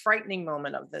the most frightening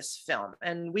moment of this film.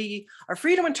 And we are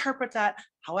free to interpret that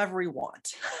however we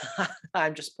want.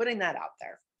 I'm just putting that out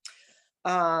there.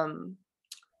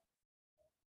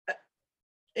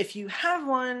 If you have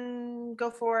one, go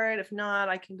for it. If not,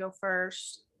 I can go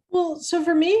first. Well, so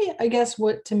for me, I guess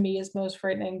what to me is most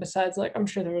frightening, besides like I'm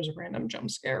sure there was a random jump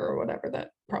scare or whatever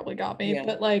that probably got me, Yeah.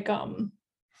 but like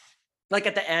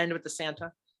at the end with the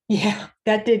Santa. yeah,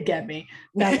 that did get me.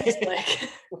 That was like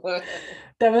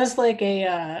that was like a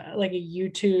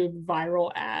YouTube viral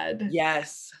ad.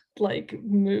 Yes. Like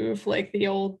move, like the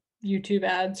old YouTube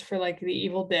ads for like the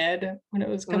Evil Dead when it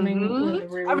was coming. When the I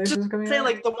was re-release just was coming say out.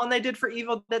 like the one they did for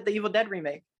Evil Dead, the Evil Dead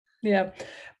remake. Yeah,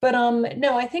 but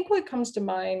no, I think what comes to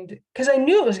mind, because I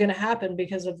knew it was going to happen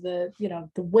because of the, you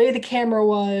know, the way the camera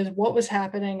was, what was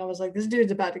happening. I was like, this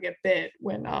dude's about to get bit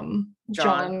when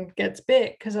John gets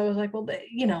bit, because I was like, well,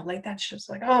 you know, like that's just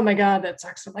like, oh my god, that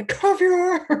sucks. I'm like, cover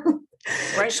your arm,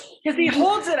 right? Because he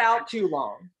holds it out too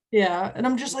long. Yeah, and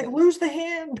I'm just like, lose the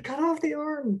hand, cut off the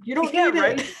arm. You don't need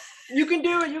right? it. You can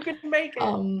do it. You can make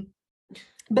it.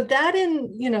 But that,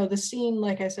 in, you know, the scene,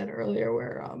 like I said earlier,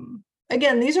 where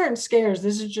again, these aren't scares.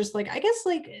 This is just like, I guess,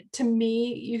 like, to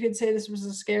me, you could say this was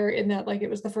a scare in that, like, it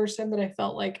was the first time that I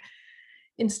felt like,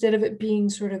 instead of it being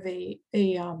sort of a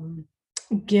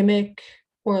gimmick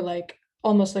or like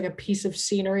almost like a piece of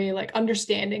scenery, like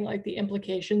understanding like the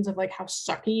implications of like how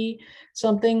sucky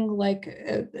something like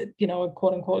you know, a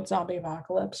quote unquote zombie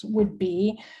apocalypse would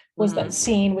be, was that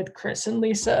scene with Chris and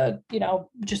Lisa, you know,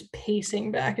 just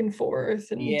pacing back and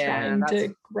forth and trying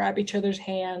to grab each other's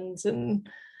hands. And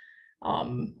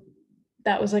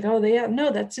that was like, oh yeah,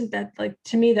 no, that's that, like,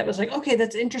 to me that was like, okay,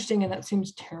 that's interesting, and that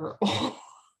seems terrible.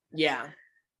 Yeah.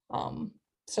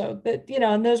 So that, you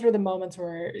know, and those were the moments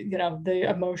where, you know, the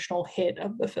emotional hit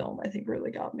of the film, I think,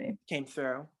 really got me. Came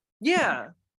through. Yeah,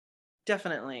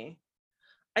 definitely.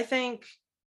 I think,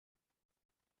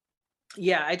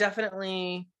 yeah, I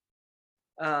definitely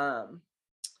had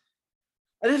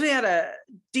a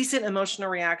decent emotional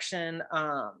reaction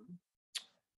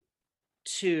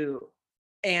to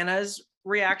Anna's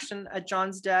reaction at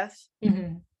John's death.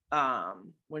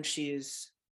 When she's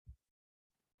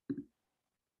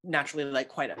naturally like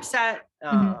quite upset,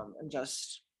 and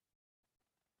just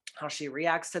how she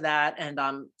reacts to that. And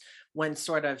when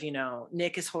sort of, you know,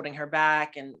 Nick is holding her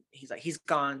back and he's like, he's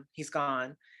gone.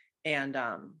 And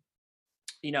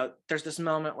you know, there's this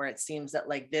moment where it seems that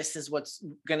like this is what's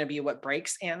gonna be what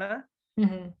breaks Anna.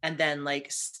 And then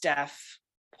like Steph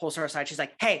pulls her aside. She's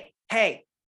like, hey,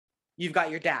 you've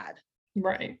got your dad.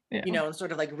 Right. Yeah. You know, and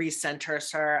sort of like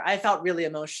recenters her. I felt really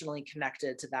emotionally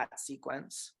connected to that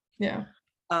sequence. Yeah.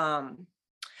 And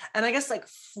I guess like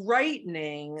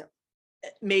frightening,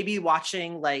 maybe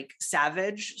watching like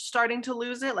Savage starting to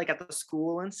lose it, like at the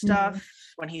school and stuff,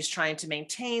 when he's trying to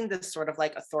maintain this sort of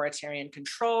like authoritarian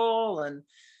control and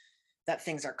that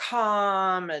things are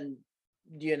calm. And,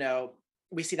 you know,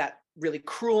 we see that really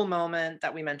cruel moment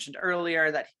that we mentioned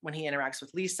earlier, that when he interacts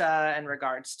with Lisa in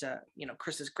regards to, you know,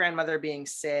 Chris's grandmother being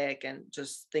sick, and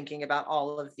just thinking about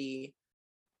all of the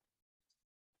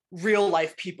real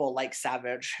life people like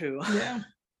Savage who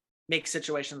make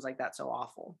situations like that so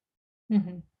awful.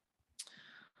 So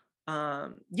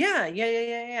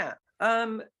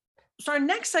our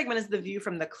next segment is the view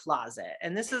from the closet,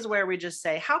 and this is where we just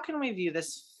say, how can we view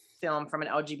this film from an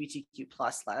LGBTQ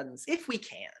plus lens if we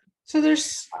can? So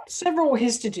there's several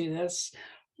ways to do this.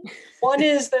 One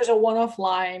is there's a one-off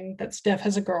line that Steph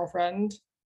has a girlfriend.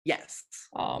 Yes.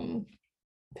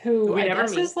 Who I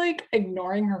guess is like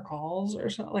ignoring her calls or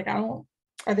something. Like, are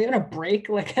they on a break?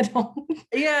 Like, I don't.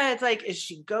 Yeah, it's like, is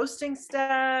she ghosting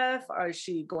Steph? Or is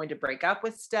she going to break up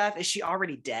with Steph? Is she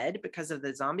already dead because of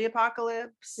the zombie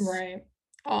apocalypse? Right.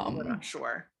 We're not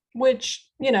sure. Which,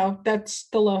 you know, that's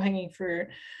the low-hanging fruit.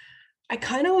 I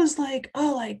kind of was like,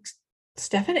 oh, like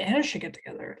Steph and Anna should get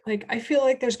together. Like, I feel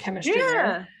like there's chemistry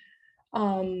there.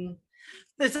 Maybe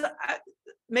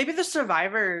the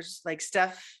survivors, like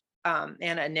Steph, Anna,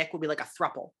 and Nick, will be like a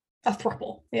throuple.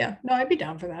 Yeah. No, I'd be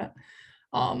down for that.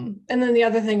 And then the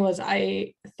other thing was,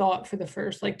 I thought for the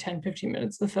first like 10-15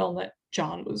 minutes of the film that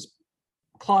John was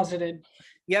closeted.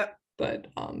 Yep. But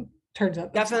turns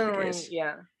out that's definitely not the case.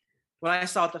 Yeah. When I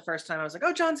saw it the first time, I was like,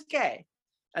 oh, John's gay.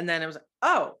 And then it was like,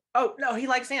 oh no, he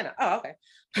likes Anna. Oh, okay.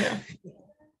 Yeah.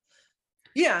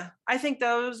 Yeah, I think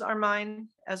those are mine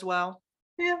as well.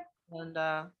 Yeah. And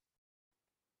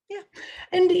yeah.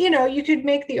 And, you know, you could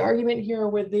make the argument here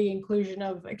with the inclusion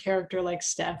of a character like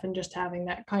Steph and just having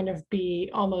that kind of be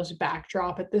almost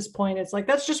backdrop at this point. It's like,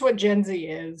 that's just what Gen Z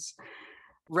is.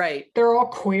 Right. They're all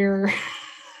queer.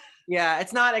 Yeah,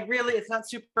 it's not like really, it's not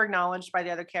super acknowledged by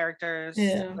the other characters.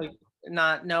 Yeah. Like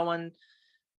no one,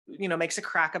 makes a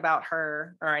crack about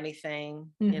her or anything.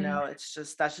 It's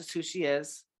just that's just who she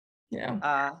is.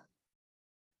 Yeah.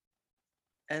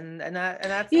 And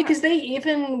that's Yeah, because they,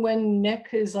 even when Nick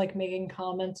is like making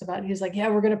comments about, he's like, yeah,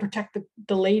 we're gonna protect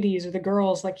the ladies or the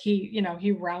girls, like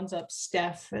he rounds up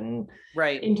Steph and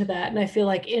right into that. And I feel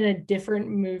like in a different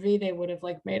movie they would have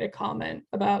like made a comment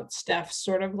about Steph's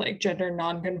sort of like gender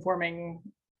non-conforming,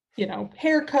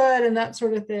 haircut and that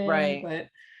sort of thing. Right. But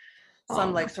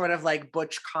some like sort of like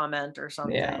butch comment or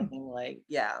something. Yeah. Like,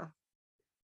 yeah.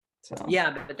 So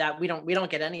yeah, but that we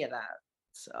don't get any of that.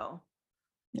 So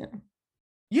yeah.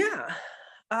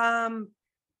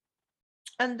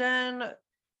 And then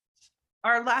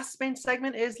our last main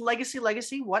segment is legacy.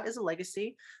 What is a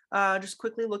legacy? Just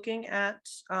quickly looking at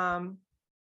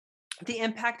the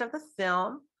impact of the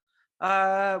film.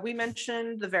 We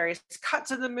mentioned the various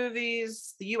cuts of the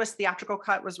movies. The US theatrical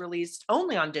cut was released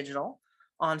only on digital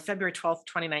on February 12th,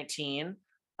 2019.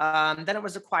 Then it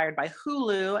was acquired by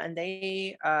Hulu, and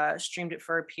they streamed it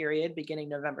for a period beginning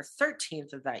November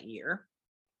 13th of that year.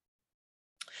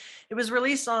 It was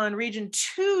released on Region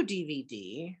 2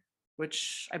 DVD,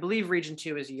 which I believe Region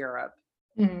 2 is Europe,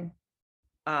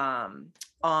 on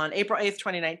April 8th,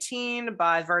 2019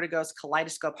 by Vertigo's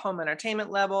Kaleidoscope Home Entertainment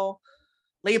label.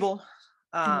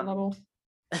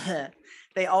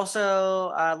 They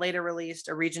also later released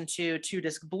a Region 2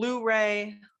 2-disc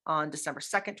Blu-ray on December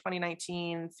 2nd,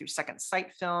 2019 through Second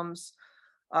Sight Films.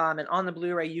 And on the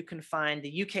Blu-ray, you can find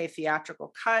the UK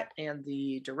theatrical cut and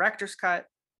the director's cut.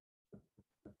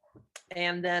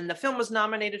 And then the film was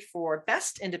nominated for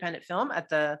Best Independent Film at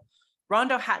the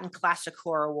Rondo Hatton Classic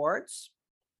Horror Awards.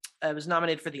 It was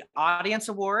nominated for the Audience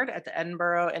Award at the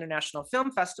Edinburgh International Film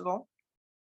Festival.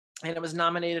 And it was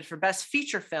nominated for Best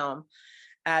Feature Film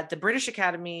at the British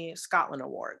Academy Scotland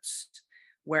Awards,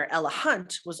 where Ella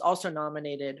Hunt was also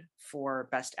nominated for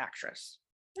Best Actress.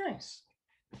 Nice.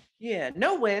 Yeah,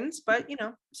 no wins, but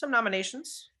some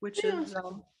nominations, which is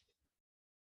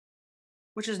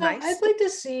nice. I'd like to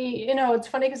see, it's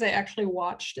funny because I actually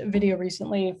watched a video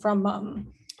recently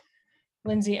from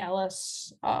Lindsay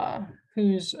Ellis,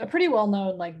 who's a pretty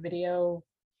well-known like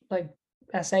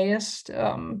essayist,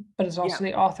 but is also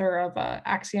the author of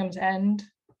Axiom's End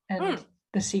and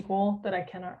the sequel that I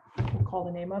cannot recall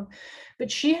the name of. But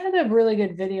she had a really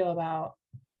good video about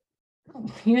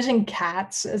using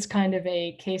cats as kind of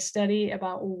a case study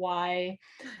about why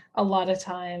a lot of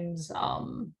times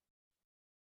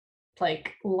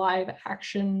like live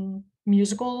action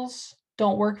musicals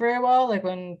don't work very well, like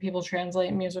when people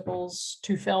translate musicals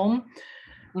to film.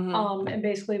 And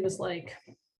basically it was like,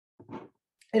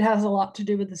 it has a lot to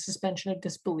do with the suspension of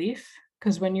disbelief,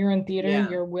 because when you're in theater,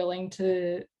 you're willing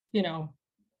to,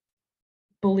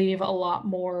 believe a lot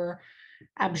more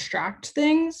abstract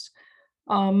things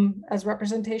as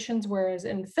representations, whereas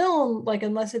in film, like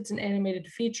unless it's an animated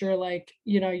feature, like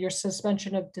your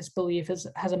suspension of disbelief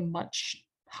has a much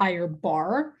higher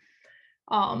bar.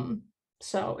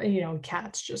 So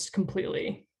Cats just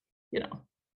completely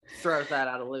throws that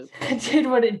out of loop. It did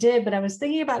what it did. But I was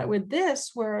thinking about it with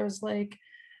this, where I was like,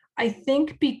 I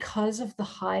think because of the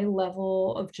high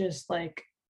level of just like,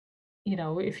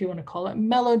 if you want to call it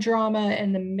melodrama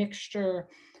and the mixture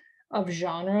of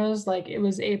genres, like it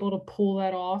was able to pull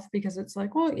that off, because it's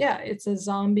like, well, yeah, it's a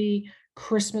zombie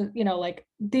Christmas, like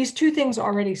these two things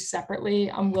already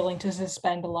separately, I'm willing to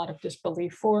suspend a lot of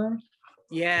disbelief for.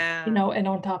 Yeah. And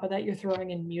on top of that, you're throwing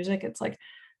in music. It's like,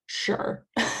 sure.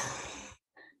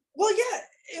 Well, yeah,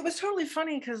 it was totally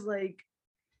funny because like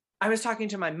I was talking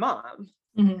to my mom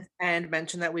and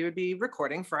mentioned that we would be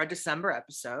recording for our December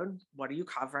episode. What are you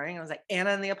covering? I was like,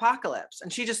 Anna and the Apocalypse.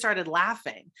 And she just started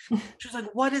laughing. She was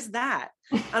like, what is that?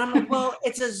 And I'm like, well,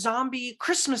 it's a zombie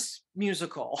Christmas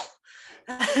musical.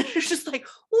 It's just like,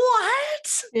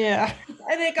 what? Yeah.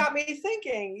 And it got me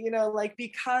thinking, like,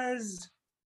 because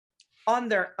on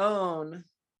their own,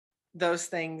 those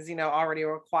things, already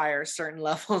require certain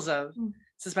levels of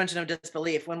suspension of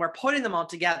disbelief. When we're putting them all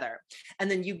together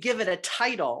and then you give it a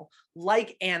title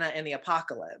like Anna and the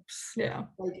Apocalypse,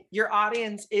 like your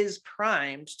audience is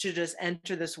primed to just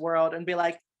enter this world and be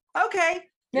like, okay,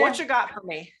 what you got for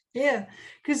me? Yeah,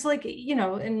 because like,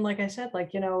 and like I said,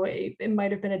 like, it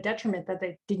might have been a detriment that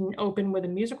they didn't open with a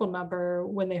musical number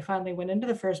when they finally went into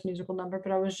the first musical number,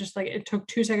 but I was just like, it took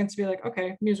 2 seconds to be like,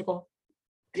 okay, musical,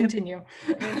 continue.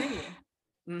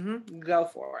 Go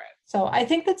for it. So I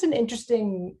think that's an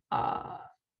interesting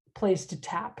place to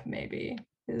tap, maybe,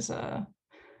 is a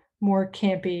more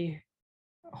campy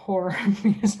horror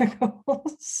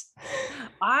musicals.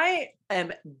 I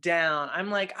am down.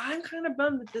 I'm kind of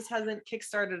bummed that this hasn't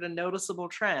kickstarted a noticeable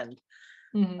trend.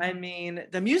 Mhm. I mean,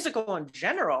 the musical in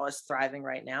general is thriving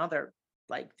right now. They're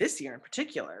like this year in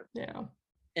particular. Yeah.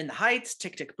 In the Heights,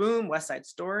 Tick Tick Boom, West Side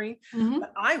Story. Mhm.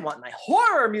 But I want my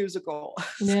horror musical.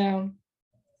 Yeah.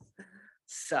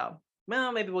 So,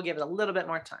 well, maybe we'll give it a little bit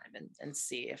more time and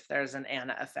see if there's an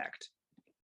Anna effect.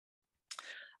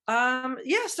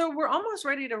 Yeah, so we're almost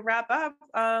ready to wrap up.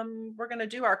 We're gonna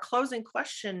do our closing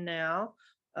question now.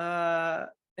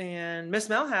 And Miss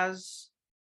Mel has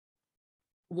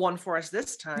one for us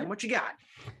this time. What you got?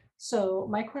 So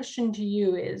my question to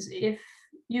you is, if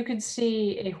you could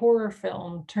see a horror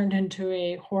film turned into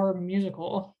a horror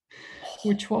musical,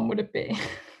 which one would it be?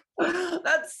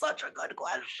 That's such a good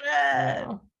question.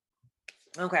 Yeah.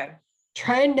 Okay.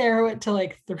 Try and narrow it to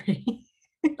like 3.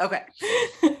 Okay.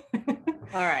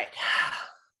 All right.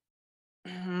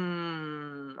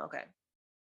 Okay.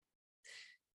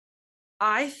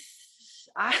 I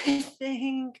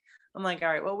think I'm like, all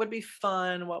right, what would be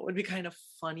fun? What would be kind of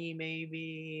funny,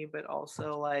 maybe, but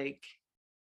also like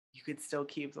you could still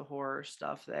keep the horror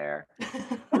stuff there.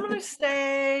 I'm gonna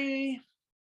say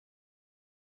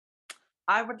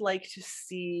I would like to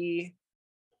see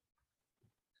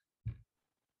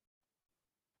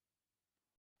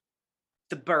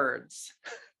The Birds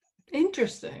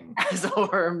Interesting. as a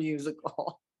horror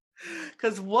musical.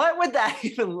 Because what would that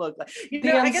even look like?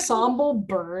 The ensemble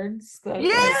birds.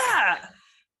 Yeah.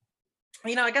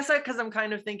 I guess because I'm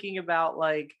kind of thinking about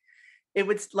like it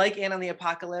would like Anna and the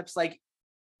Apocalypse, like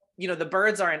the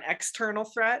birds are an external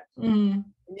threat. Mm.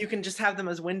 You can just have them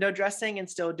as window dressing and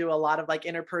still do a lot of like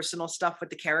interpersonal stuff with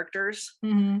the characters.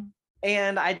 Mm-hmm.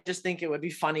 And I just think it would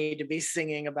be funny to be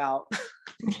singing about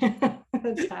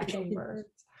attacking birds.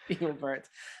 Birds.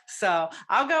 So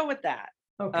I'll go with that.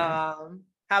 Okay. How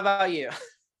about you?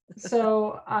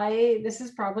 So this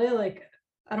is probably like,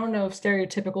 I don't know if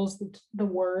stereotypical is the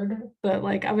word, but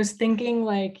like I was thinking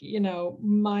like,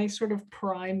 my sort of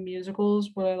prime musicals,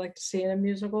 what I like to see in a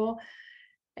musical.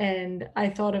 And I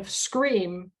thought of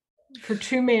Scream for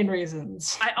 2 main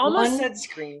reasons. I almost said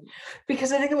Scream.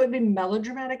 Because I think it would be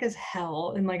melodramatic as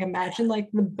hell. And like imagine like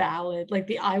the ballad, like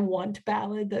the I Want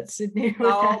ballad that Sydney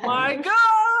would have. My God.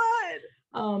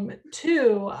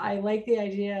 2, I like the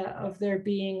idea of there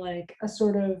being like a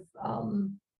sort of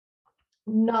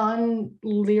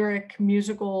non-lyric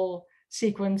musical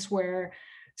sequence where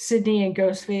Sydney and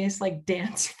Ghostface like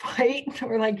dance fight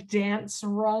or like dance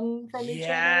run from each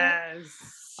other.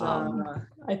 Yes.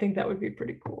 I think that would be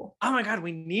pretty cool. Oh my God,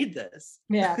 we need this.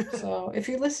 Yeah. So if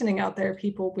you're listening out there,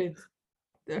 people with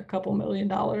a couple $1 million,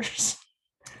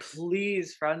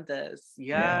 please front this.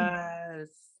 Yes. Yeah.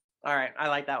 All right. I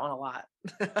like that one a lot.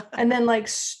 And then like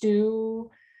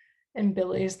Stu and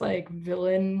Billy's like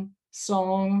villain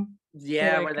song.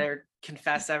 Yeah, like, where they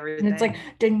confess everything. And it's like,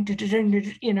 ding, ding, ding,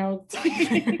 ding,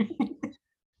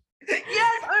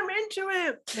 Yes, I'm into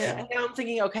it. Yeah. And now I'm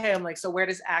thinking, okay, I'm like, so where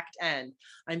does act end?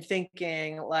 I'm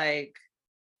thinking like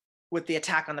with the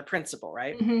attack on the principal,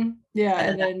 right? Mm-hmm. Yeah,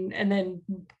 and then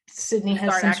Sydney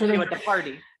has some sort of at the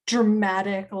party.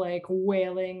 Dramatic, like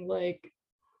wailing, like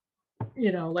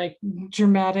like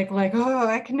dramatic, like, oh,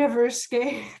 I can never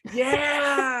escape.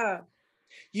 Yeah.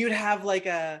 You'd have like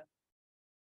a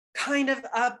kind of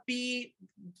upbeat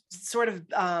sort of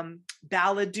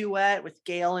ballad duet with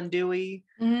Gail and Dewey.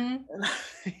 Mm-hmm.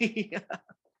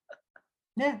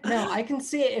 Yeah, no, I can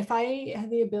see it. If I had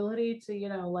the ability to,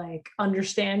 like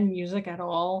understand music at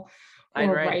all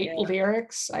or write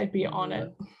lyrics, I'd be on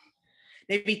it.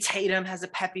 Maybe Tatum has a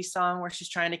peppy song where she's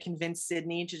trying to convince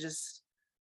Sydney to just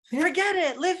forget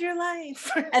it, live your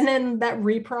life. And then that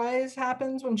reprise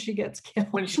happens when she gets killed.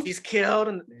 When she's killed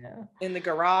in the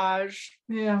garage.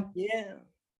 Yeah. Yeah.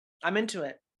 I'm into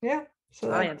it. Yeah.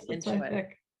 So I am into it.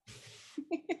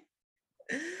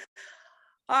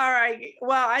 All right.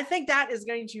 Well, I think that is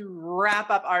going to wrap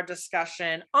up our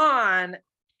discussion on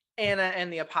Anna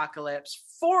and the Apocalypse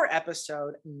for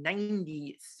episode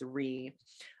 93.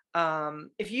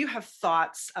 If you have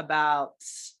thoughts about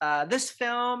this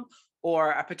film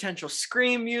or a potential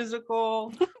Scream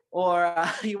musical, or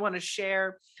you want to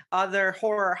share other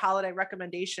horror holiday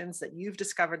recommendations that you've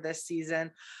discovered this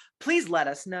season, please let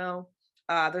us know.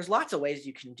 There's lots of ways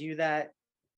you can do that.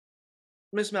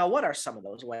 Ms. Mel, what are some of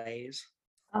those ways?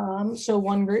 So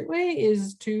one great way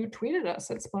is to tweet at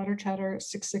us at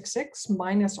SplatterChatter666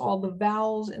 minus all the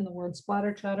vowels in the word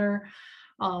SplatterChatter.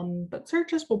 But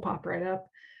searches will pop right up.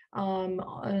 On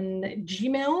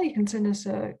Gmail, you can send us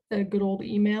a good old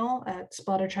email at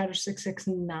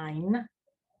SplatterChatter669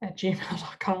 at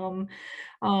gmail.com.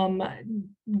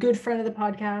 Good friend of the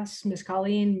podcast, Miss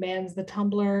Colleen, mans the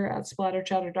Tumblr at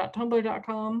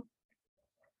splatterchatter.tumblr.com.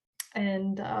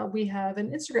 And we have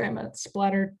an Instagram at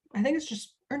splatter, I think it's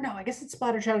just, or no, I guess it's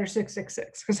splatterchatter666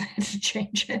 because I had to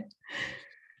change it.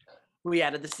 We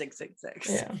added the 666.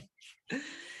 Yeah.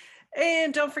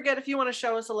 And don't forget, if you want to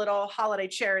show us a little holiday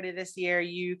charity this year,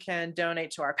 you can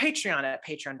donate to our Patreon at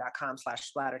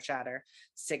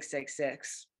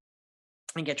patreon.com/splatterchatter666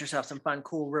 and get yourself some fun,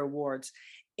 cool rewards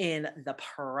in the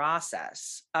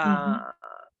process.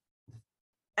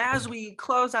 As we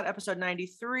close out episode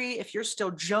 93, if you're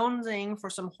still jonesing for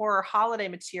some horror holiday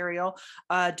material,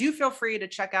 do feel free to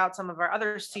check out some of our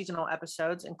other seasonal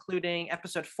episodes, including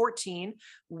episode 14,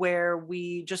 where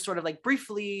we just sort of like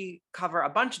briefly cover a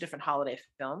bunch of different holiday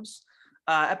films.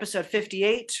 Episode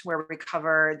 58, where we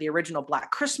cover the original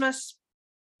Black Christmas.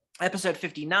 Episode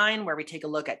 59, where we take a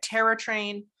look at Terror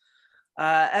Train.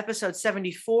 Episode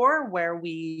 74, where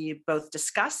we both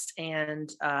discussed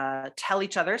and tell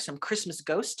each other some Christmas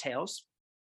ghost tales.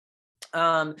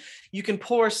 You can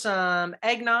pour some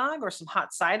eggnog or some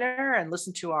hot cider and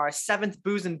listen to our 7th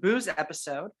Booze and Booze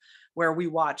episode, where we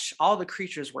watch All the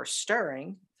Creatures Were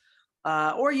Stirring.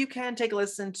 Or you can take a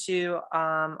listen to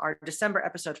our December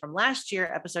episode from last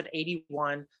year, episode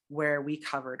 81, where we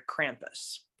covered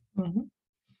Krampus.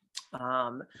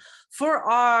 For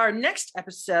our next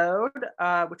episode,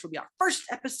 which will be our first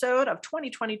episode of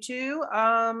 2022,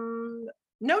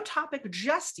 no topic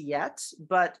just yet,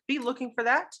 but be looking for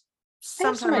that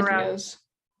sometime around. Ideas.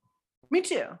 Me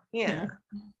too. Yeah.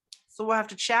 So we'll have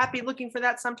to chat. Be looking for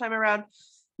that sometime around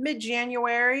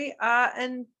mid-January.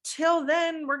 Until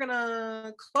then, we're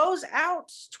gonna close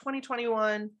out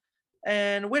 2021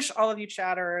 and wish all of you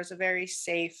chatterers a very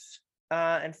safe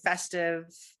and festive,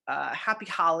 happy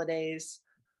holidays.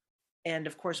 And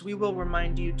of course, we will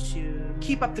remind you to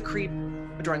keep up the creep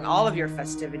during all of your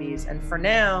festivities. And for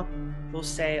now, we'll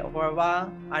say au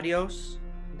revoir, adios,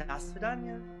 до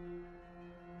свидания.